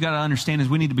first thing we got to understand is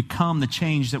we need to become the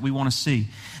change that we want to see.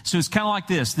 So it's kind of like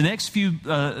this. The next few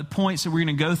points that we're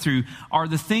going to go through are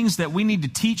the things that we need to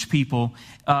teach people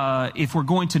if we're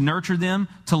going to nurture them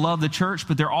to love the church,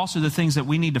 but they're also the things that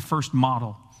we need to first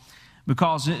model.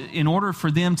 Because in order for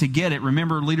them to get it,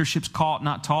 remember, leadership's caught,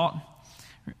 not taught.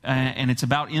 And it's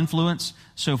about influence.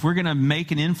 So if we're going to make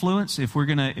an influence, if we're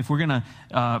going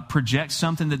to project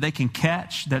something that they can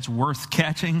catch that's worth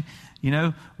catching, you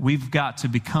know, we've got to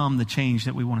become the change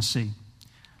that we want to see.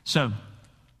 So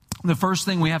the first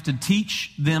thing we have to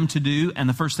teach them to do, and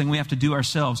the first thing we have to do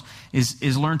ourselves,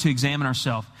 is learn to examine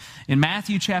ourselves. In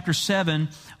Matthew chapter 7,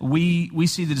 we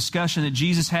see the discussion that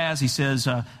Jesus has. He says,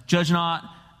 "Judge not,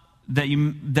 that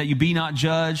you be not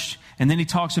judged." And then he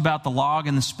talks about the log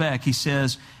and the speck. He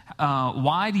says,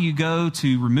 why do you go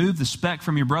to remove the speck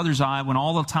from your brother's eye when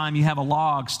all the time you have a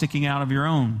log sticking out of your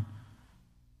own?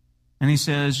 And he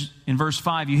says in verse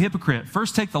 5, "You hypocrite,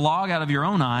 first take the log out of your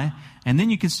own eye, and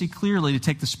then you can see clearly to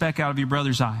take the speck out of your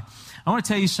brother's eye." I want to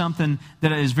tell you something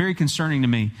that is very concerning to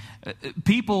me.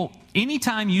 People,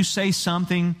 anytime you say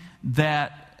something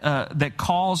that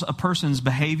calls a person's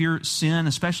behavior sin,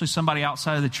 especially somebody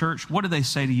outside of the church, what do they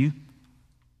say to you?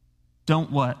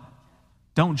 Don't what?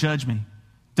 Don't judge me.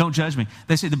 Don't judge me.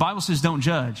 They say, the Bible says don't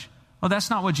judge. Well, that's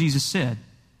not what Jesus said.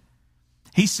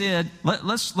 He said,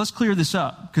 let's clear this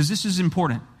up, because this is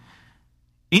important.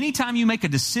 Anytime you make a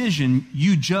decision,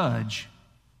 you judge.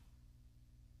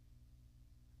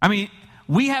 I mean,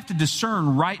 we have to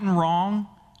discern right and wrong,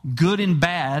 good and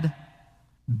bad,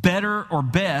 better or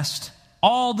best,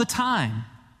 all the time.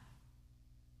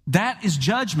 That is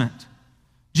judgment.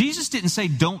 Jesus didn't say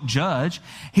don't judge.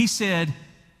 He said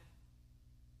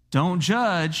don't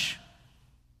judge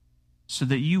so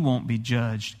that you won't be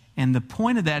judged. And the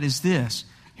point of that is this.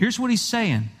 Here's what he's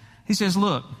saying. He says,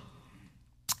 look,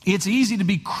 it's easy to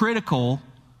be critical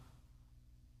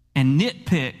and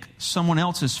nitpick someone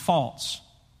else's faults,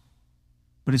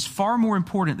 but it's far more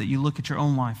important that you look at your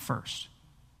own life first.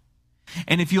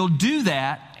 And if you'll do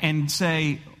that and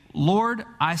say, Lord,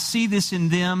 I see this in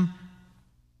them,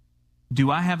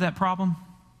 do I have that problem?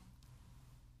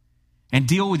 And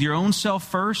deal with your own self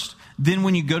first. Then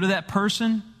when you go to that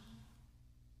person,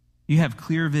 you have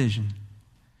clear vision.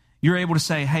 You're able to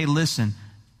say, hey, listen,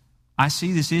 I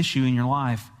see this issue in your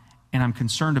life and I'm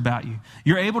concerned about you.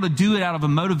 You're able to do it out of a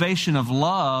motivation of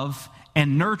love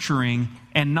and nurturing,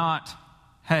 and not,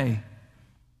 hey,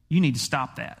 you need to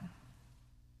stop that.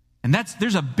 And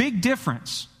there's a big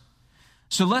difference.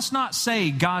 So let's not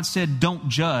say God said don't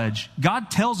judge.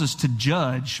 God tells us to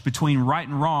judge between right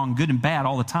and wrong, good and bad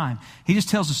all the time. He just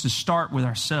tells us to start with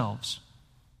ourselves.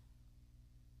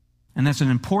 And that's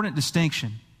an important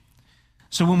distinction.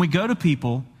 So when we go to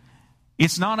people,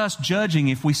 it's not us judging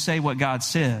if we say what God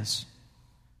says,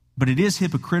 but it is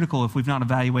hypocritical if we've not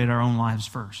evaluated our own lives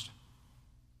first.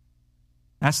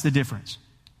 That's the difference.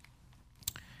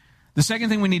 The second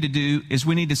thing we need to do is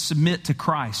we need to submit to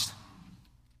Christ.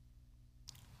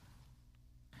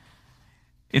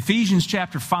 Ephesians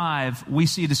chapter 5, we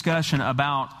see a discussion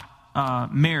about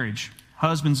marriage,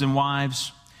 husbands and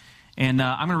wives. And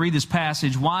I'm going to read this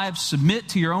passage. Wives, submit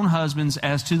to your own husbands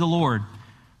as to the Lord.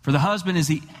 For the husband is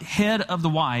the head of the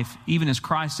wife, even as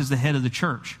Christ is the head of the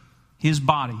church, his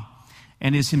body,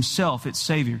 and is himself its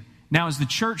Savior. Now, as the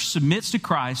church submits to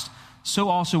Christ, so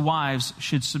also wives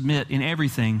should submit in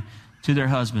everything to their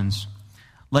husbands.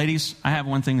 Ladies, I have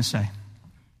one thing to say.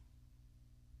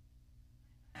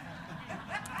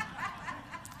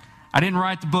 I didn't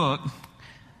write the book,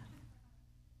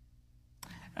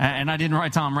 and I didn't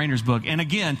write Thom Rainer's book. And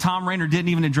again, Thom Rainer didn't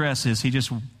even address this. He just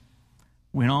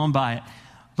went on by it.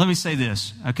 Let me say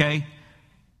this, okay?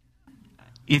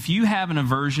 If you have an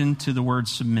aversion to the word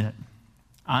submit,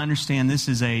 I understand this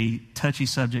is a touchy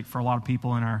subject for a lot of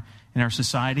people in our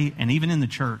society and even in the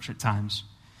church at times.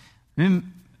 I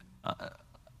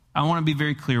want to be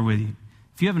very clear with you.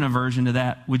 If you have an aversion to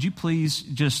that, would you please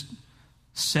just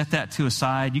set that to a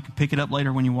side? You can pick it up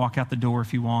later when you walk out the door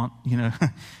if you want,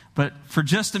 But for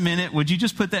just a minute, would you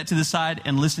just put that to the side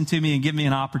and listen to me and give me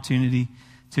an opportunity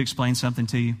to explain something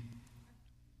to you?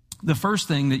 The first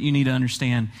thing that you need to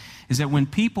understand is that when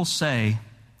people say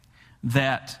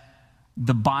that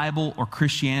the Bible or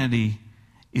Christianity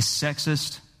is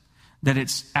sexist, that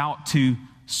it's out to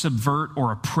subvert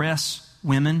or oppress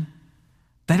women,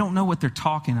 they don't know what they're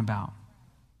talking about.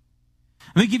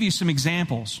 Let me give you some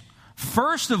examples.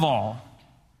 First of all,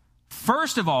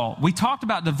 we talked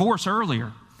about divorce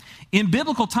earlier. In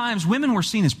biblical times, women were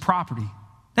seen as property.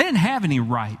 They didn't have any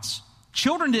rights.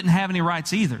 Children didn't have any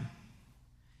rights either.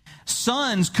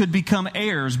 Sons could become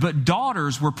heirs, but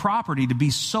daughters were property to be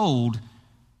sold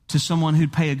to someone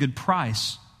who'd pay a good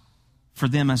price for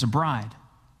them as a bride.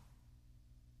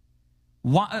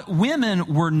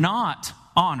 Women were not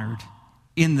honored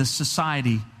in the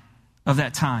society of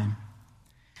that time.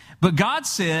 But God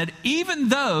said, even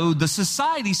though the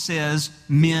society says,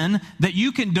 men, that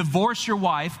you can divorce your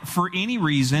wife for any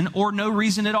reason or no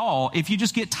reason at all. If you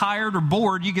just get tired or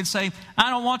bored, you can say, I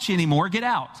don't want you anymore, get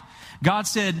out. God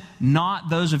said, not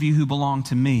those of you who belong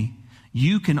to me.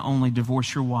 You can only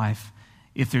divorce your wife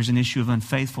if there's an issue of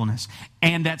unfaithfulness.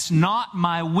 And that's not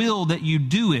my will that you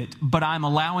do it, but I'm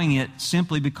allowing it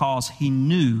simply because He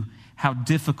knew how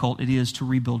difficult it is to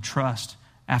rebuild trust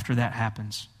after that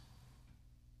happens.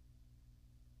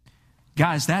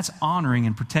 Guys, that's honoring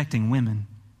and protecting women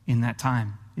in that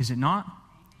time, is it not?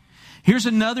 Here's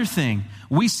another thing.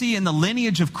 We see in the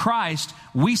lineage of Christ,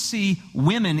 we see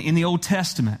women in the Old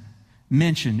Testament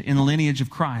mentioned in the lineage of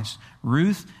Christ.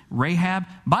 Ruth, Rahab.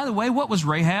 By the way, what was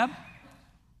Rahab?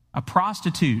 A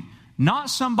prostitute. Not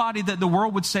somebody that the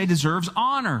world would say deserves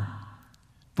honor.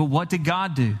 But what did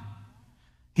God do?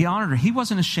 He honored her. He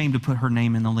wasn't ashamed to put her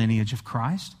name in the lineage of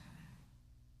Christ.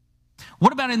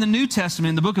 What about in the New Testament,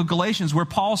 in the book of Galatians, where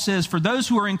Paul says, for those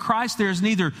who are in Christ, there is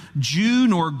neither Jew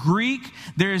nor Greek,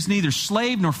 there is neither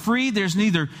slave nor free, there's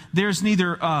neither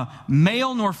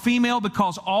male nor female,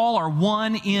 because all are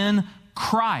one in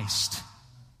Christ.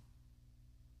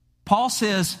 Paul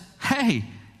says, hey,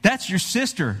 that's your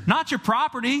sister, not your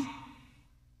property.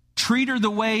 Treat her the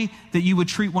way that you would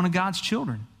treat one of God's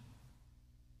children.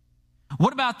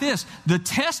 What about this? The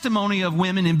testimony of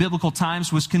women in biblical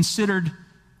times was considered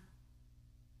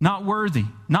not worthy,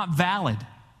 not valid.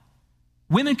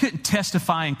 Women couldn't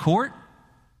testify in court.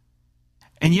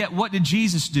 And yet, what did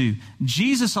Jesus do?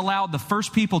 Jesus allowed the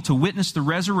first people to witness the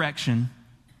resurrection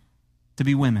to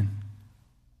be women.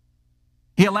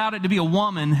 He allowed it to be a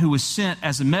woman who was sent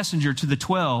as a messenger to the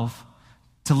 12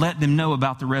 to let them know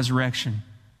about the resurrection.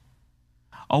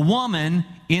 A woman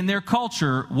in their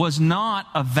culture was not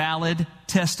a valid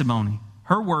testimony.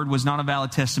 Her word was not a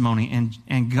valid testimony,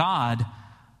 and God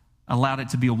allowed it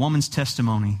to be a woman's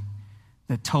testimony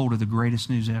that told her the greatest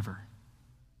news ever.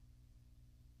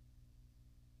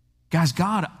 Guys,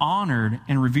 God honored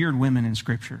and revered women in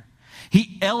Scripture.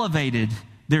 He elevated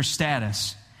their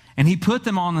status, and He put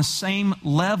them on the same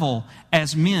level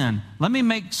as men. Let me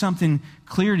make something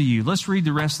clear to you. Let's read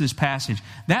the rest of this passage.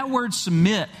 That word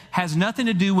submit has nothing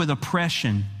to do with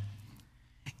oppression.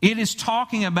 It is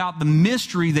talking about the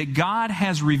mystery that God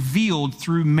has revealed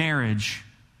through marriage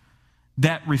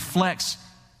that reflects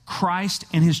Christ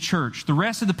and His church. The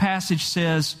rest of the passage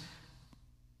says,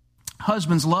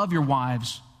 husbands, love your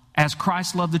wives as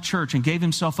Christ loved the church and gave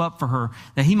Himself up for her,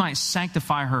 that He might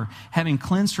sanctify her, having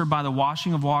cleansed her by the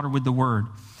washing of water with the word.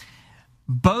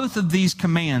 Both of these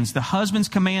commands, the husband's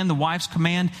command, the wife's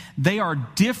command, they are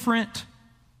different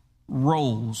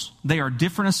roles. They are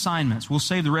different assignments. We'll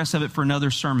save the rest of it for another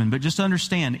sermon, but just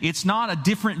understand, it's not a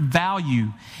different value.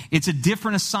 It's a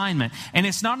different assignment. And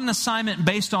it's not an assignment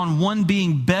based on one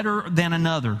being better than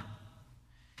another.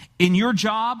 In your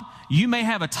job, you may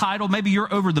have a title, maybe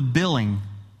you're over the billing,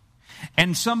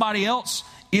 and somebody else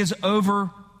is over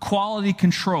quality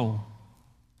control.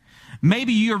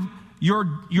 Maybe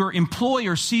your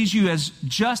employer sees you as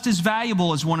just as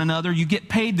valuable as one another. You get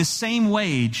paid the same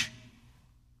wage.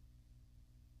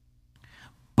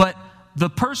 But the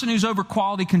person who's over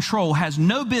quality control has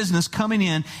no business coming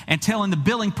in and telling the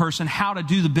billing person how to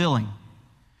do the billing.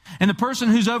 And the person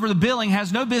who's over the billing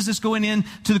has no business going in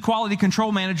to the quality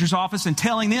control manager's office and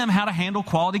telling them how to handle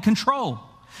quality control.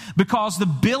 Because the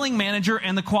billing manager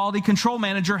and the quality control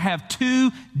manager have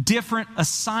two different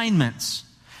assignments.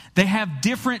 They have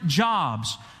different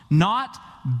jobs, not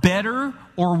better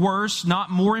or worse,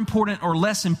 not more important or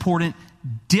less important,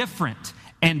 different,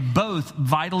 and both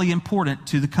vitally important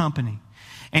to the company.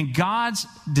 And God's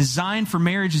design for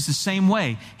marriage is the same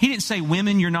way. He didn't say,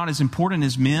 women, you're not as important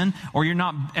as men, or you're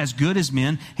not as good as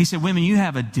men. He said, women, you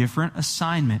have a different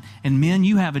assignment. And men,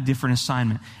 you have a different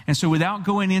assignment. And so without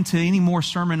going into any more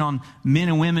sermon on men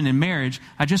and women in marriage,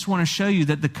 I just want to show you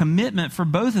that the commitment for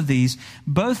both of these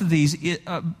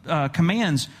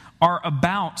commands are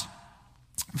about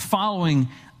following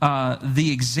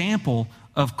the example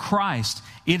of Christ.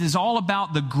 It is all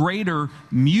about the greater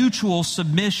mutual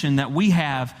submission that we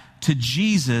have to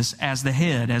Jesus as the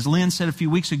head. As Lynn said a few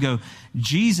weeks ago,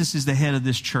 Jesus is the head of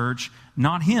this church,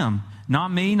 not him, not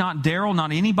me, not Daryl,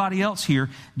 not anybody else here.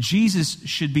 Jesus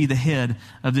should be the head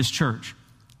of this church.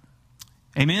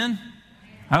 Amen?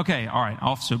 Okay, all right,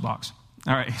 off soapbox.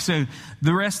 All right, so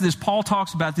the rest of this, Paul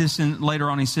talks about this later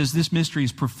on. He says, this mystery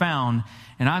is profound,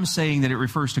 and I'm saying that it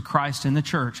refers to Christ and the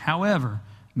church. However,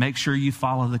 make sure you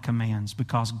follow the commands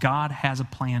because God has a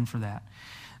plan for that.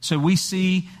 So we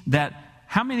see that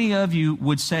how many of you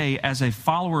would say as a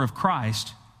follower of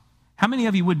Christ, how many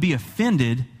of you would be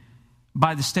offended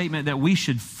by the statement that we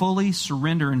should fully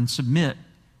surrender and submit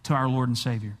to our Lord and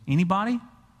Savior? Anybody?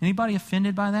 Anybody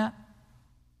offended by that?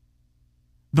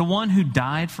 The one who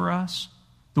died for us,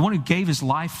 the one who gave his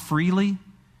life freely.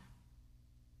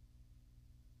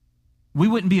 We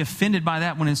wouldn't be offended by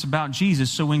that when it's about Jesus.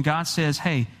 So when God says,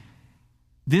 hey,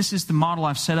 this is the model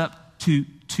I've set up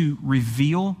to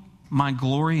reveal my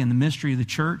glory and the mystery of the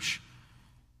church,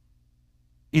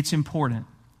 it's important.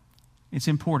 It's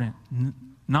important.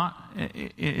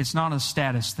 It's not a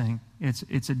status thing.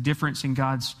 It's a difference in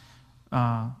God's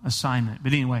assignment.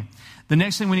 But anyway, the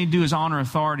next thing we need to do is honor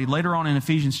authority. Later on in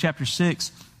Ephesians chapter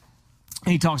 6,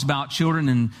 he talks about children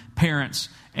and parents.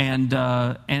 And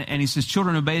he says,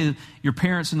 children, obey your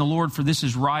parents in the Lord, for this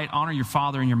is right. Honor your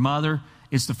father and your mother.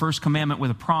 It's the first commandment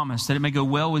with a promise, that it may go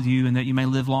well with you and that you may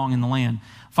live long in the land.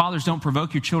 Fathers, don't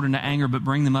provoke your children to anger, but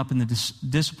bring them up in the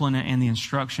discipline and the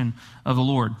instruction of the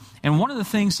Lord. And one of the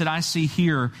things that I see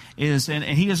here is, and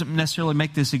he doesn't necessarily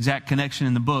make this exact connection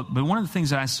in the book, but one of the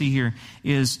things that I see here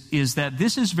is that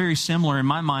this is very similar in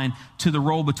my mind to the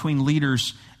role between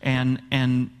leaders and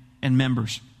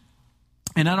members.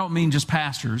 And I don't mean just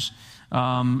pastors.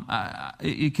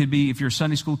 It could be if you're a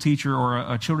Sunday school teacher or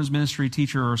a children's ministry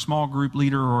teacher or a small group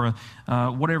leader or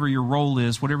whatever your role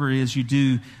is, whatever it is you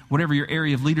do, whatever your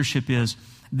area of leadership is.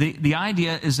 The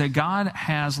idea is that God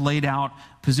has laid out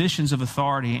positions of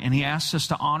authority, and he asks us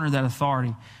to honor that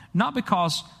authority. Not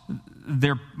because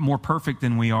they're more perfect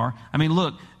than we are. I mean,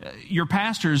 look, your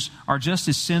pastors are just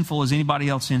as sinful as anybody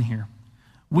else in here.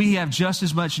 We have just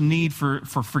as much need for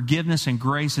forgiveness and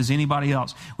grace as anybody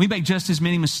else. We make just as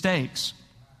many mistakes.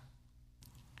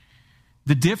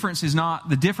 The difference is not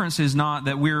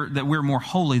that we're more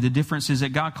holy. The difference is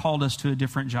that God called us to a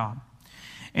different job.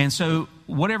 And so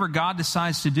whatever God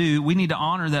decides to do, we need to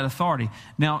honor that authority.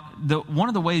 Now, one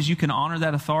of the ways you can honor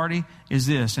that authority is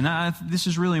this. And this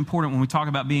is really important when we talk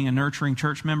about being a nurturing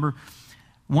church member.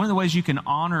 One of the ways you can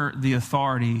honor the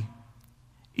authority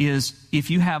is if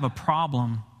you have a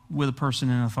problem with a person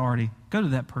in authority, go to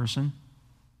that person.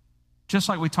 Just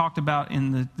like we talked about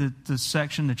in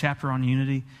the chapter on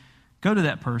unity, go to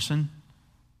that person.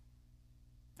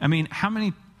 I mean, how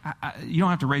many, you don't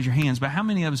have to raise your hands, but how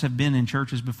many of us have been in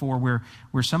churches before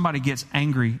where somebody gets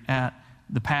angry at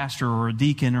the pastor or a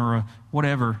deacon or a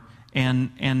whatever,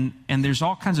 and there's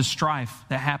all kinds of strife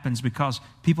that happens because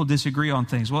people disagree on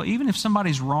things. Well, even if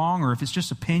somebody's wrong or if it's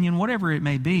just opinion, whatever it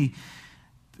may be,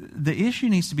 the issue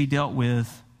needs to be dealt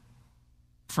with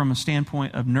from a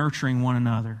standpoint of nurturing one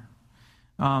another.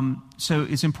 So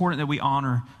it's important that we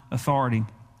honor authority.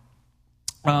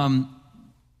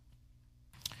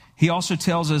 He also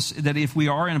tells us that if we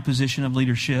are in a position of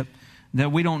leadership,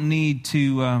 that we don't need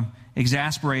to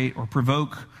exasperate or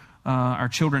provoke our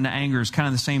children to anger. It's kind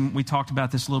of the same. We talked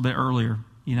about this a little bit earlier.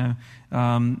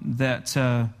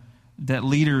 That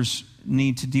leaders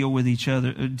need to deal with each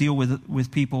other, deal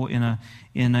with people in a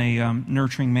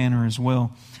nurturing manner as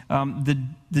well.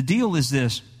 The deal is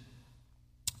this: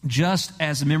 just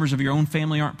as the members of your own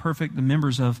family aren't perfect, the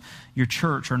members of your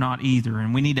church are not either.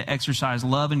 And we need to exercise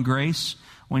love and grace.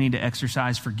 We need to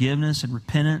exercise forgiveness and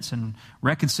repentance and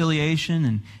reconciliation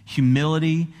and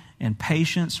humility and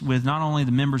patience with not only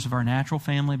the members of our natural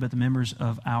family, but the members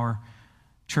of our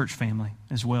church family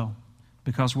as well,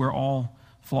 because we're all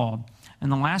flawed.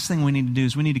 And the last thing we need to do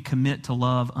is we need to commit to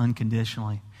love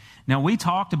unconditionally. Now, we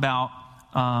talked about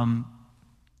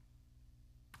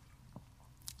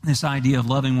this idea of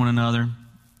loving one another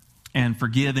and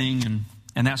forgiving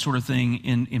and that sort of thing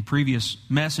in previous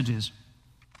messages.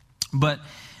 But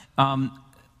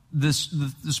the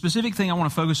specific thing I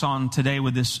want to focus on today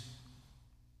with this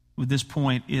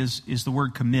point is the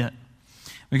word commit.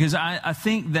 Because I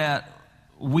think that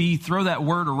we throw that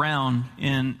word around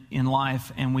in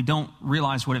life and we don't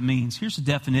realize what it means. Here's the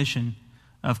definition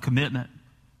of commitment.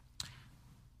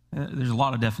 There's a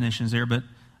lot of definitions there, but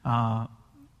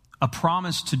a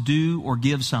promise to do or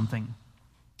give something.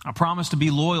 A promise to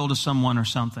be loyal to someone or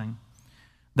something.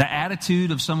 The attitude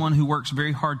of someone who works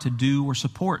very hard to do or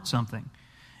support something.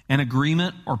 An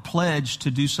agreement or pledge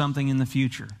to do something in the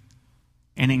future.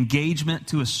 An engagement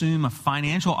to assume a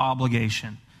financial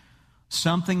obligation.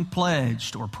 Something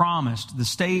pledged or promised. The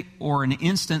state or an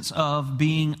instance of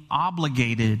being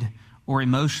obligated or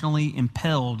emotionally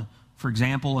impelled. For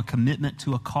example, a commitment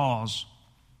to a cause.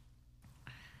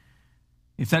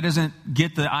 If that doesn't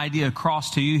get the idea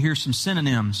across to you, here's some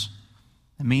synonyms.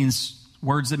 It means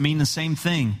words that mean the same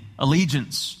thing.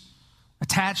 Allegiance,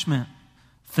 attachment,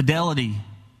 fidelity,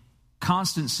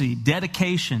 constancy,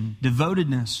 dedication,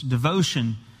 devotedness,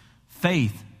 devotion,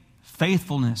 faith,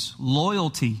 faithfulness,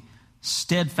 loyalty,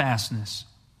 steadfastness.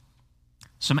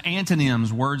 Some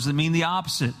antonyms, words that mean the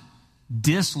opposite.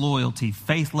 Disloyalty,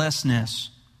 faithlessness,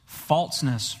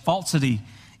 falseness, falsity,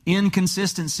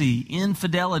 inconsistency,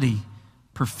 infidelity,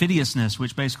 perfidiousness,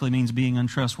 which basically means being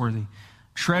untrustworthy,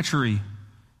 treachery,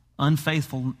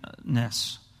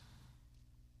 unfaithfulness.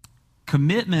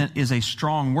 Commitment is a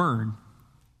strong word.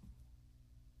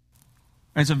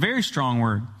 It's a very strong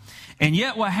word. And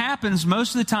yet what happens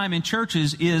most of the time in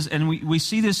churches is, and we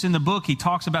see this in the book, he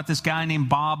talks about this guy named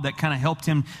Bob that kind of helped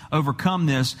him overcome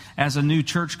this as a new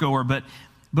churchgoer. But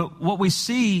what we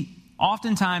see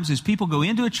oftentimes is people go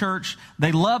into a church,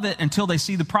 they love it until they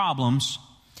see the problems.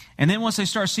 And then once they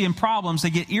start seeing problems,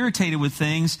 they get irritated with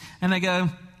things and they go,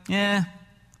 yeah,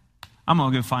 I'm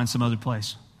going to go find some other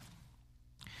place.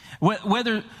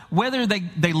 Whether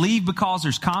they leave because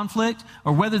there's conflict,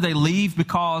 or whether they leave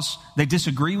because they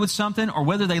disagree with something, or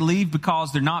whether they leave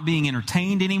because they're not being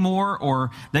entertained anymore,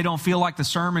 or they don't feel like the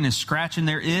sermon is scratching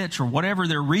their itch, or whatever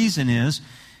their reason is,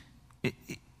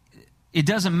 it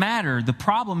doesn't matter. The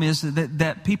problem is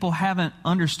that people haven't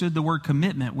understood the word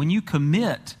commitment. When you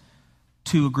commit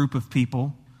to a group of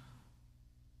people,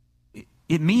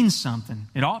 it means something.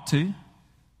 It ought to.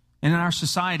 And in our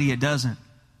society, it doesn't,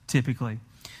 typically.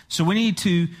 So we need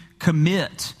to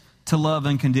commit to love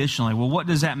unconditionally. Well, what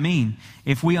does that mean?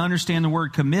 If we understand the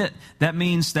word commit, that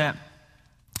means that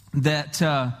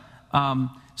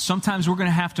sometimes we're going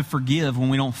to have to forgive when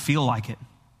we don't feel like it.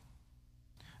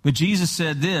 But Jesus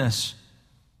said this.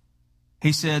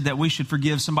 He said that we should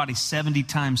forgive somebody 70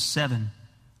 times 7.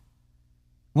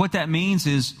 What that means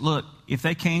is, look, if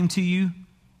they came to you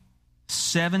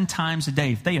 7 times a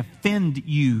day, if they offend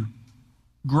you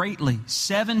greatly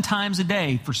 7 times a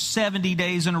day for 70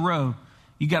 days in a row,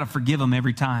 you got to forgive them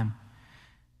every time.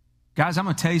 Guys, I'm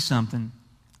going to tell you something.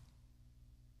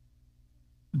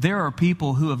 There are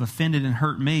people who have offended and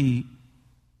hurt me,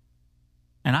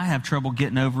 and I have trouble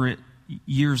getting over it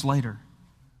years later.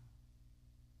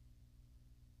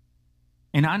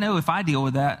 And I know if I deal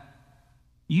with that,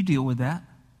 you deal with that,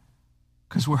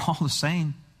 because we're all the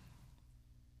same.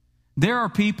 There are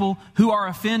people who are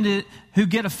offended, who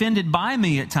get offended by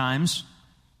me at times,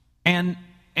 and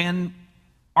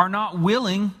are not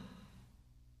willing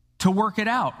to work it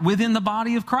out within the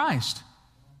body of Christ.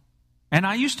 And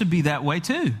I used to be that way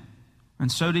too, and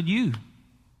so did you.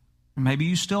 And maybe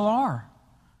you still are.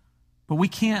 But we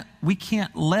can't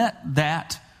let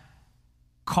that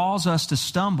cause us to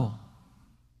stumble.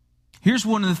 Here's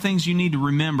one of the things you need to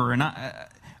remember, and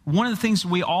one of the things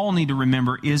we all need to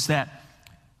remember is that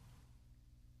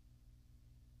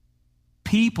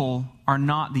people are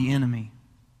not the enemy.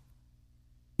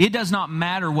 It does not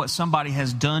matter what somebody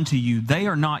has done to you. They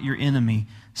are not your enemy.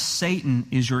 Satan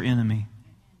is your enemy.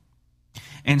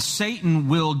 And Satan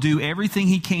will do everything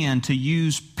he can to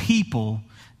use people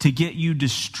to get you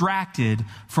distracted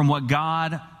from what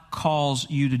God calls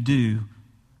you to do.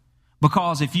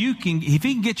 Because if he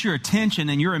can get your attention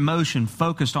and your emotion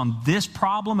focused on this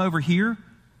problem over here,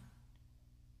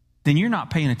 then you're not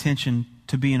paying attention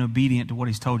to being obedient to what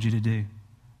he's told you to do.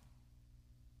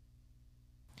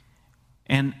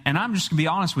 And I'm just going to be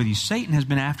honest with you. Satan has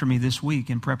been after me this week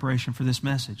in preparation for this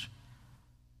message.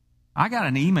 I got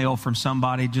an email from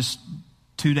somebody just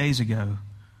 2 days ago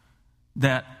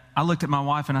that I looked at my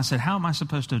wife and I said, how am I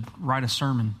supposed to write a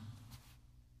sermon?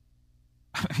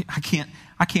 I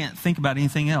can't think about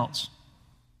anything else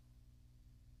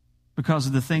because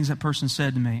of the things that person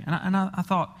said to me. And I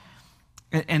thought,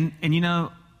 and you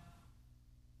know,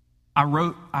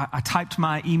 I typed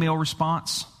my email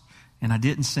response and I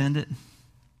didn't send it.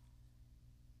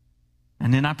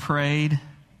 And then I prayed.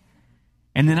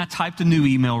 And then I typed a new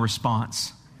email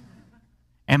response.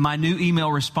 And my new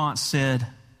email response said,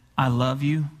 I love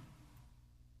you.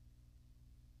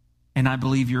 And I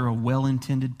believe you're a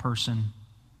well-intended person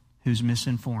who's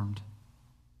misinformed.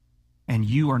 And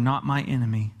you are not my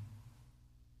enemy.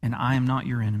 And I am not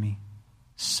your enemy.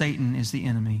 Satan is the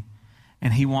enemy.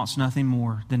 And he wants nothing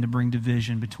more than to bring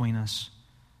division between us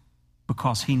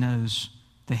because he knows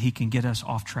that he can get us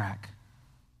off track.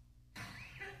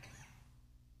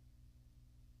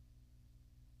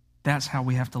 That's how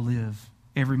we have to live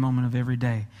every moment of every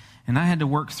day. And I had to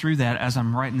work through that as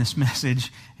I'm writing this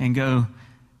message and go,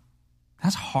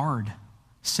 that's hard.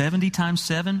 70 times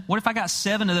 7? What if I got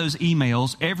 7 of those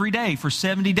emails every day for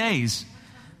 70 days?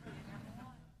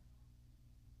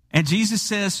 And Jesus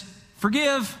says,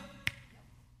 forgive.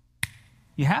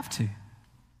 You have to.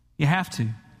 You have to.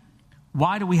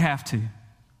 Why do we have to?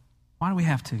 Why do we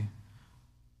have to?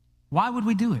 Why would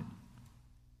we do it?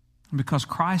 Because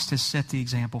Christ has set the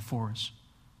example for us.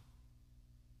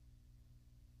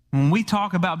 When we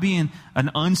talk about being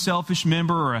an unselfish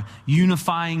member or a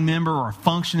unifying member or a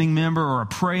functioning member or a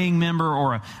praying member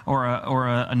or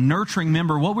a nurturing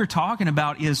member, what we're talking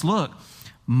about is, look,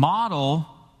 model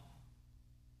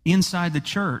inside the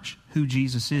church who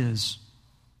Jesus is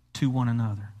to one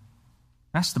another.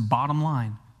 That's the bottom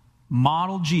line.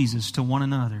 Model Jesus to one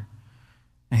another.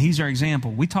 And he's our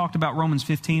example. We talked about Romans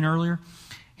 15 earlier.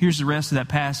 Here's the rest of that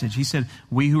passage. He said,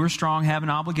 we who are strong have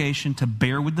an obligation to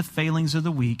bear with the failings of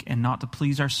the weak and not to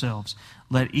please ourselves.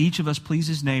 Let each of us please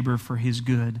his neighbor for his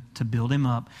good, to build him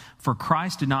up. For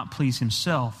Christ did not please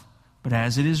himself, but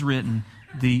as it is written,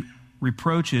 the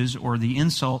reproaches or the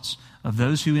insults of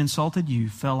those who insulted you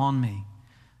fell on me.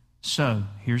 So,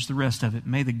 here's the rest of it.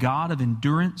 May the God of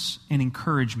endurance and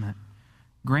encouragement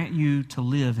grant you to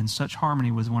live in such harmony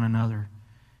with one another,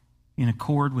 in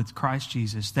accord with Christ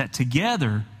Jesus, that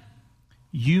together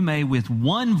you may with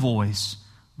one voice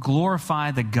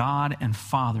glorify the God and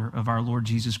Father of our Lord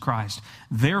Jesus Christ.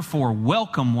 Therefore,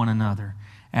 welcome one another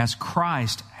as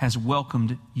Christ has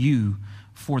welcomed you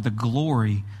for the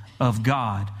glory of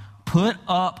God. Put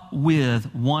up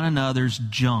with one another's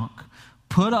junk.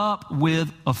 Put up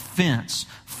with offense.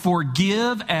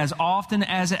 Forgive as often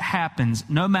as it happens,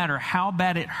 no matter how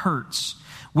bad it hurts.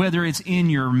 Whether it's in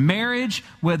your marriage,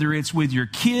 whether it's with your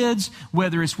kids,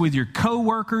 whether it's with your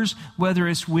coworkers, whether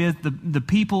it's with the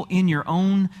people in your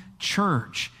own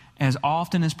church, as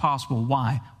often as possible.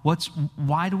 Why?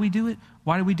 Why do we do it?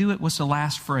 Why do we do it? What's the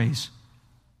last phrase?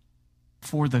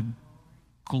 For the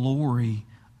glory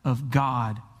of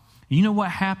God. You know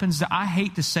what happens? I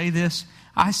hate to say this.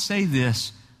 I say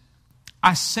this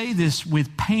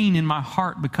with pain in my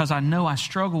heart because I know I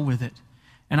struggle with it.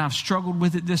 And I've struggled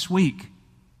with it this week.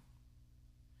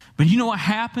 But you know what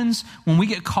happens when we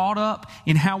get caught up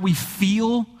in how we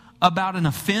feel about an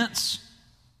offense?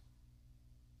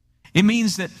 It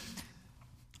means that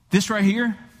this right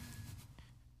here,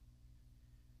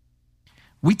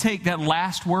 we take that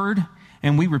last word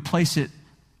and we replace it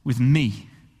with me.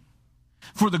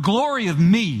 For the glory of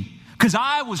me, because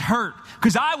I was hurt,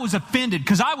 because I was offended,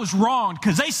 because I was wronged,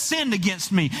 because they sinned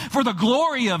against me. For the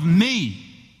glory of me.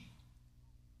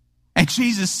 And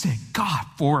Jesus said, God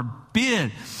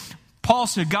forbid. Paul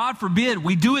said, God forbid.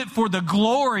 We do it for the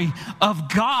glory of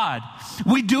God.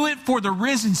 We do it for the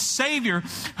risen Savior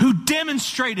who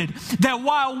demonstrated that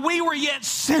while we were yet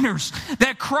sinners,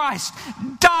 that Christ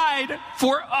died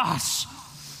for us.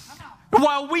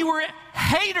 While we were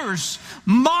haters,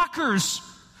 mockers,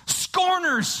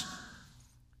 scorners,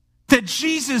 that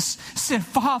Jesus said,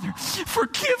 Father,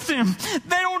 forgive them.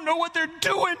 They don't know what they're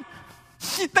doing.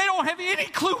 They don't have any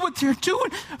clue what they're doing.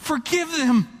 Forgive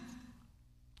them.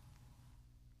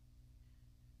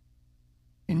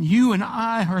 And you and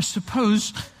I are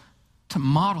supposed to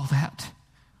model that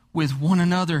with one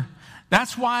another.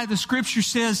 That's why the scripture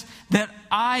says that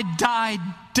I die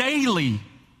daily.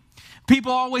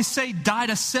 People always say, die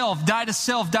to self, die to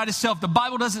self, die to self. The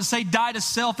Bible doesn't say die to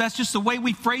self. That's just the way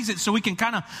we phrase it so we can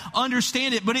kind of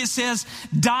understand it. But it says,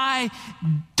 die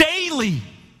daily.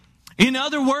 In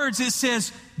other words, it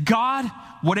says, God,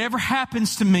 whatever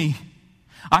happens to me,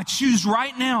 I choose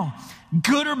right now,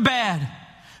 good or bad,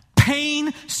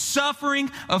 pain, suffering,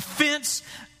 offense,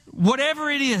 whatever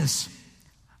it is,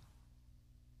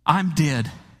 I'm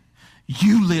dead.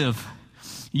 You live.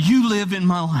 You live in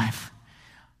my life.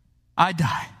 I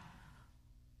die.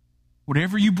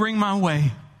 Whatever you bring my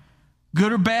way,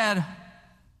 good or bad,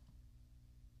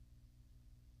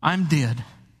 I'm dead.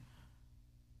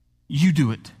 You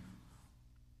do it.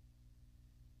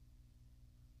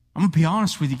 I'm going to be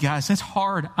honest with you guys. That's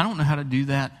hard. I don't know how to do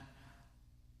that.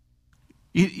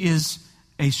 It is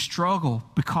a struggle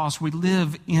because we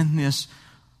live in this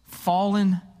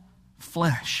fallen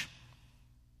flesh.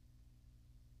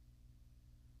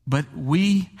 But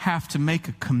we have to make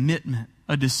a commitment,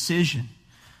 a decision,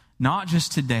 not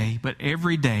just today, but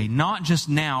every day, not just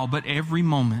now, but every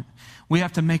moment. We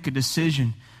have to make a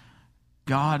decision.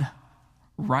 God,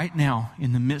 right now,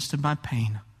 in the midst of my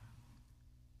pain,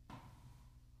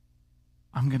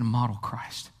 I'm going to model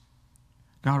Christ.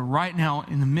 God, right now,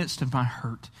 in the midst of my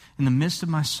hurt, in the midst of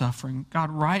my suffering,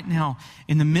 God, right now,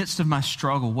 in the midst of my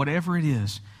struggle, whatever it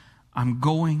is, I'm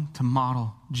going to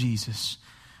model Jesus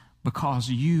because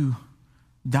you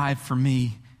died for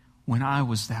me when I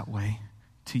was that way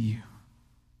to you.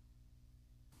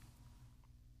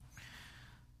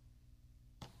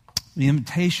 The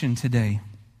invitation today.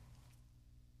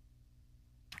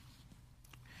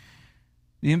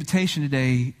 The invitation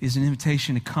today is an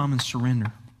invitation to come and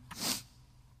surrender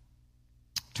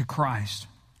to Christ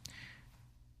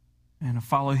and to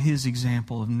follow His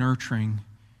example of nurturing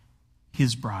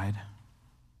His bride,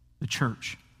 the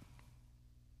church.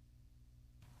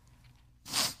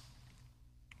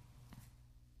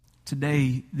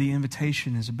 Today, the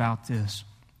invitation is about this.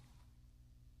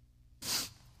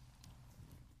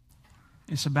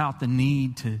 It's about the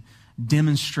need to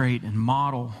demonstrate and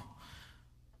model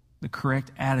the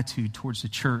correct attitude towards the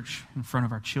church in front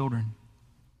of our children,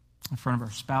 in front of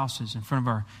our spouses, in front of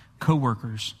our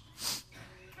coworkers.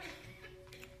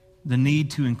 The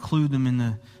need to include them in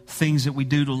the things that we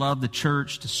do to love the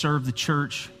church, to serve the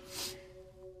church.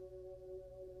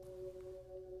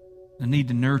 The need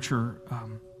to nurture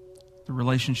the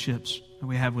relationships that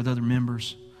we have with other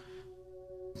members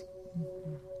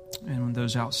and with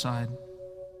those outside.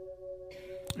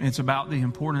 It's about the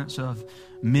importance of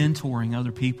mentoring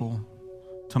other people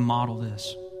to model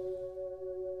this,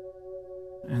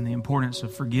 and the importance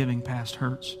of forgiving past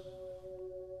hurts.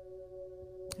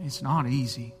 It's not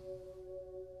easy,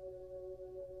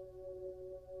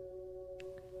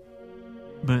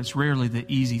 but it's rarely the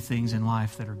easy things in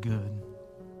life that are good.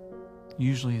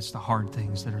 Usually it's the hard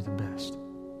things that are the best. I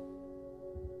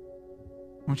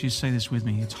want you to say this with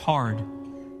me. It's hard,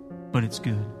 but it's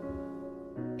good.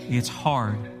 It's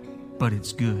hard, but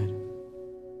it's good.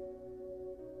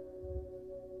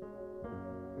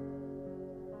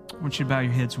 I want you to bow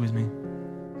your heads with me.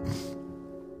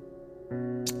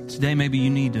 Today, maybe you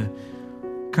need to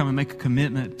come and make a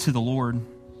commitment to the Lord.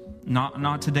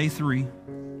 Not to day 3,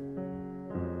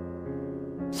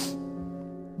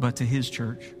 but to His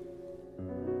church,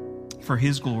 for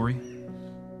His glory.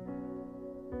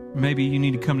 Maybe you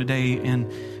need to come today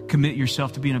and commit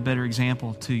yourself to being a better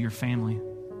example to your family.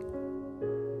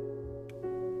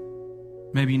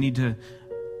 Maybe you need to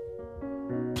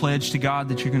pledge to God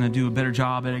that you're going to do a better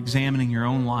job at examining your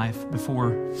own life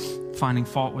before finding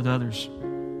fault with others.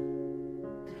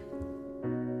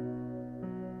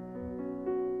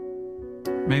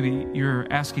 Maybe you're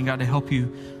asking God to help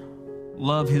you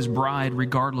love His bride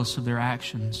regardless of their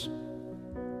actions.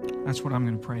 That's what I'm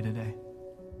going to pray today.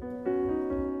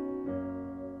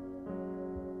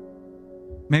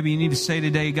 Maybe you need to say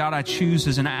today, God, I choose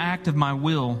as an act of my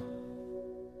will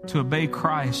to obey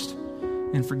Christ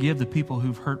and forgive the people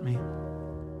who've hurt me.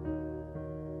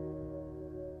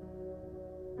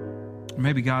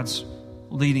 Maybe God's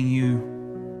leading you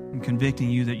and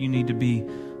convicting you that you need to be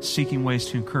seeking ways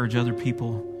to encourage other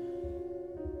people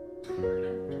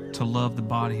to love the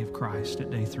body of Christ at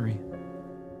day 3.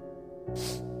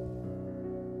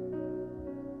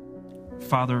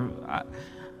 Father, I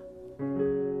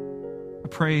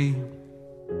pray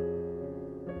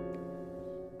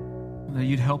that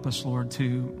you'd help us, Lord,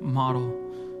 to model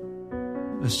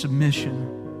the submission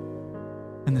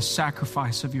and the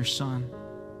sacrifice of your Son.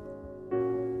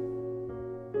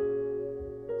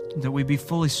 That we be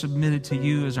fully submitted to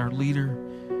you as our leader,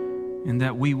 and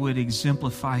that we would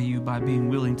exemplify you by being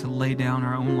willing to lay down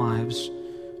our own lives,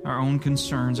 our own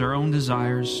concerns, our own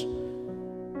desires,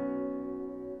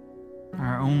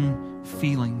 our own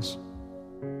feelings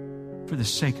for the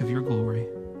sake of your glory.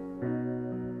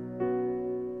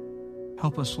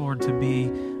 Help us, Lord, to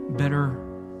be better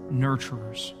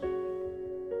nurturers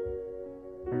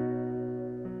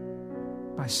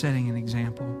by setting an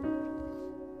example.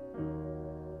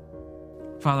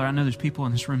 Father, I know there's people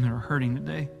in this room that are hurting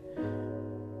today.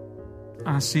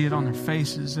 I see it on their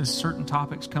faces as certain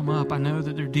topics come up. I know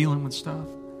that they're dealing with stuff.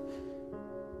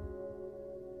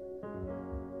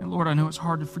 And Lord, I know it's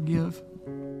hard to forgive.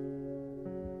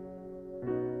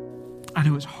 I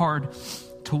know it's hard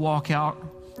to walk out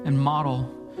and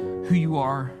model who you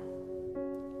are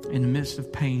in the midst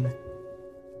of pain.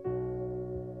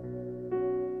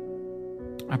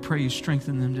 I pray you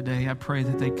strengthen them today. I pray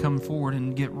that they come forward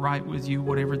and get right with you,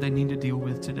 whatever they need to deal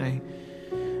with today.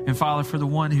 And Father, for the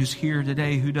one who's here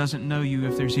today who doesn't know you,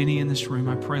 if there's any in this room,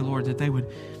 I pray, Lord, that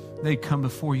they'd come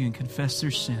before you and confess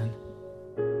their sin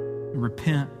and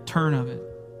repent, turn of it,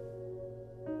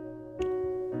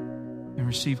 and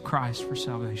receive Christ for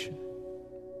salvation.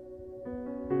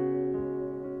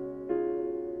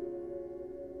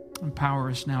 Empower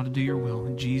us now to do your will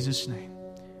in Jesus' name.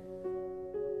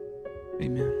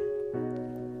 Amen.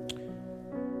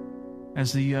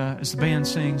 As the band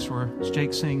sings, or as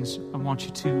Jake sings, I want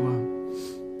you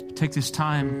to take this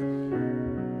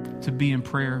time to be in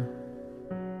prayer,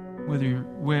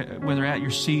 whether at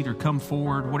your seat or come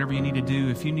forward, whatever you need to do.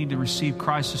 If you need to receive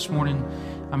Christ this morning,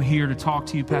 I'm here to talk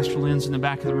to you. Pastor Lynn's in the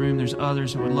back of the room. There's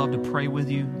others that would love to pray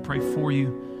with you, pray for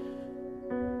you.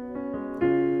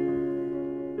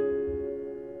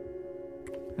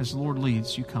 As the Lord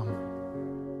leads, you come.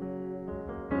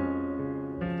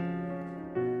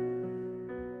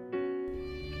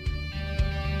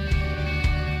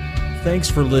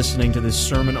 Thanks for listening to this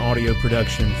sermon audio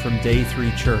production from Day 3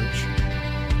 Church.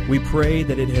 We pray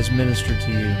that it has ministered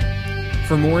to you.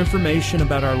 For more information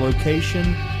about our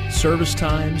location, service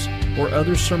times, or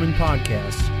other sermon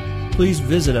podcasts, please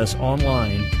visit us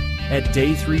online at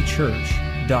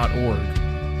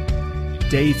day3church.org.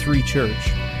 Day 3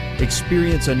 Church.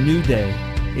 Experience a new day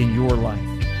in your life.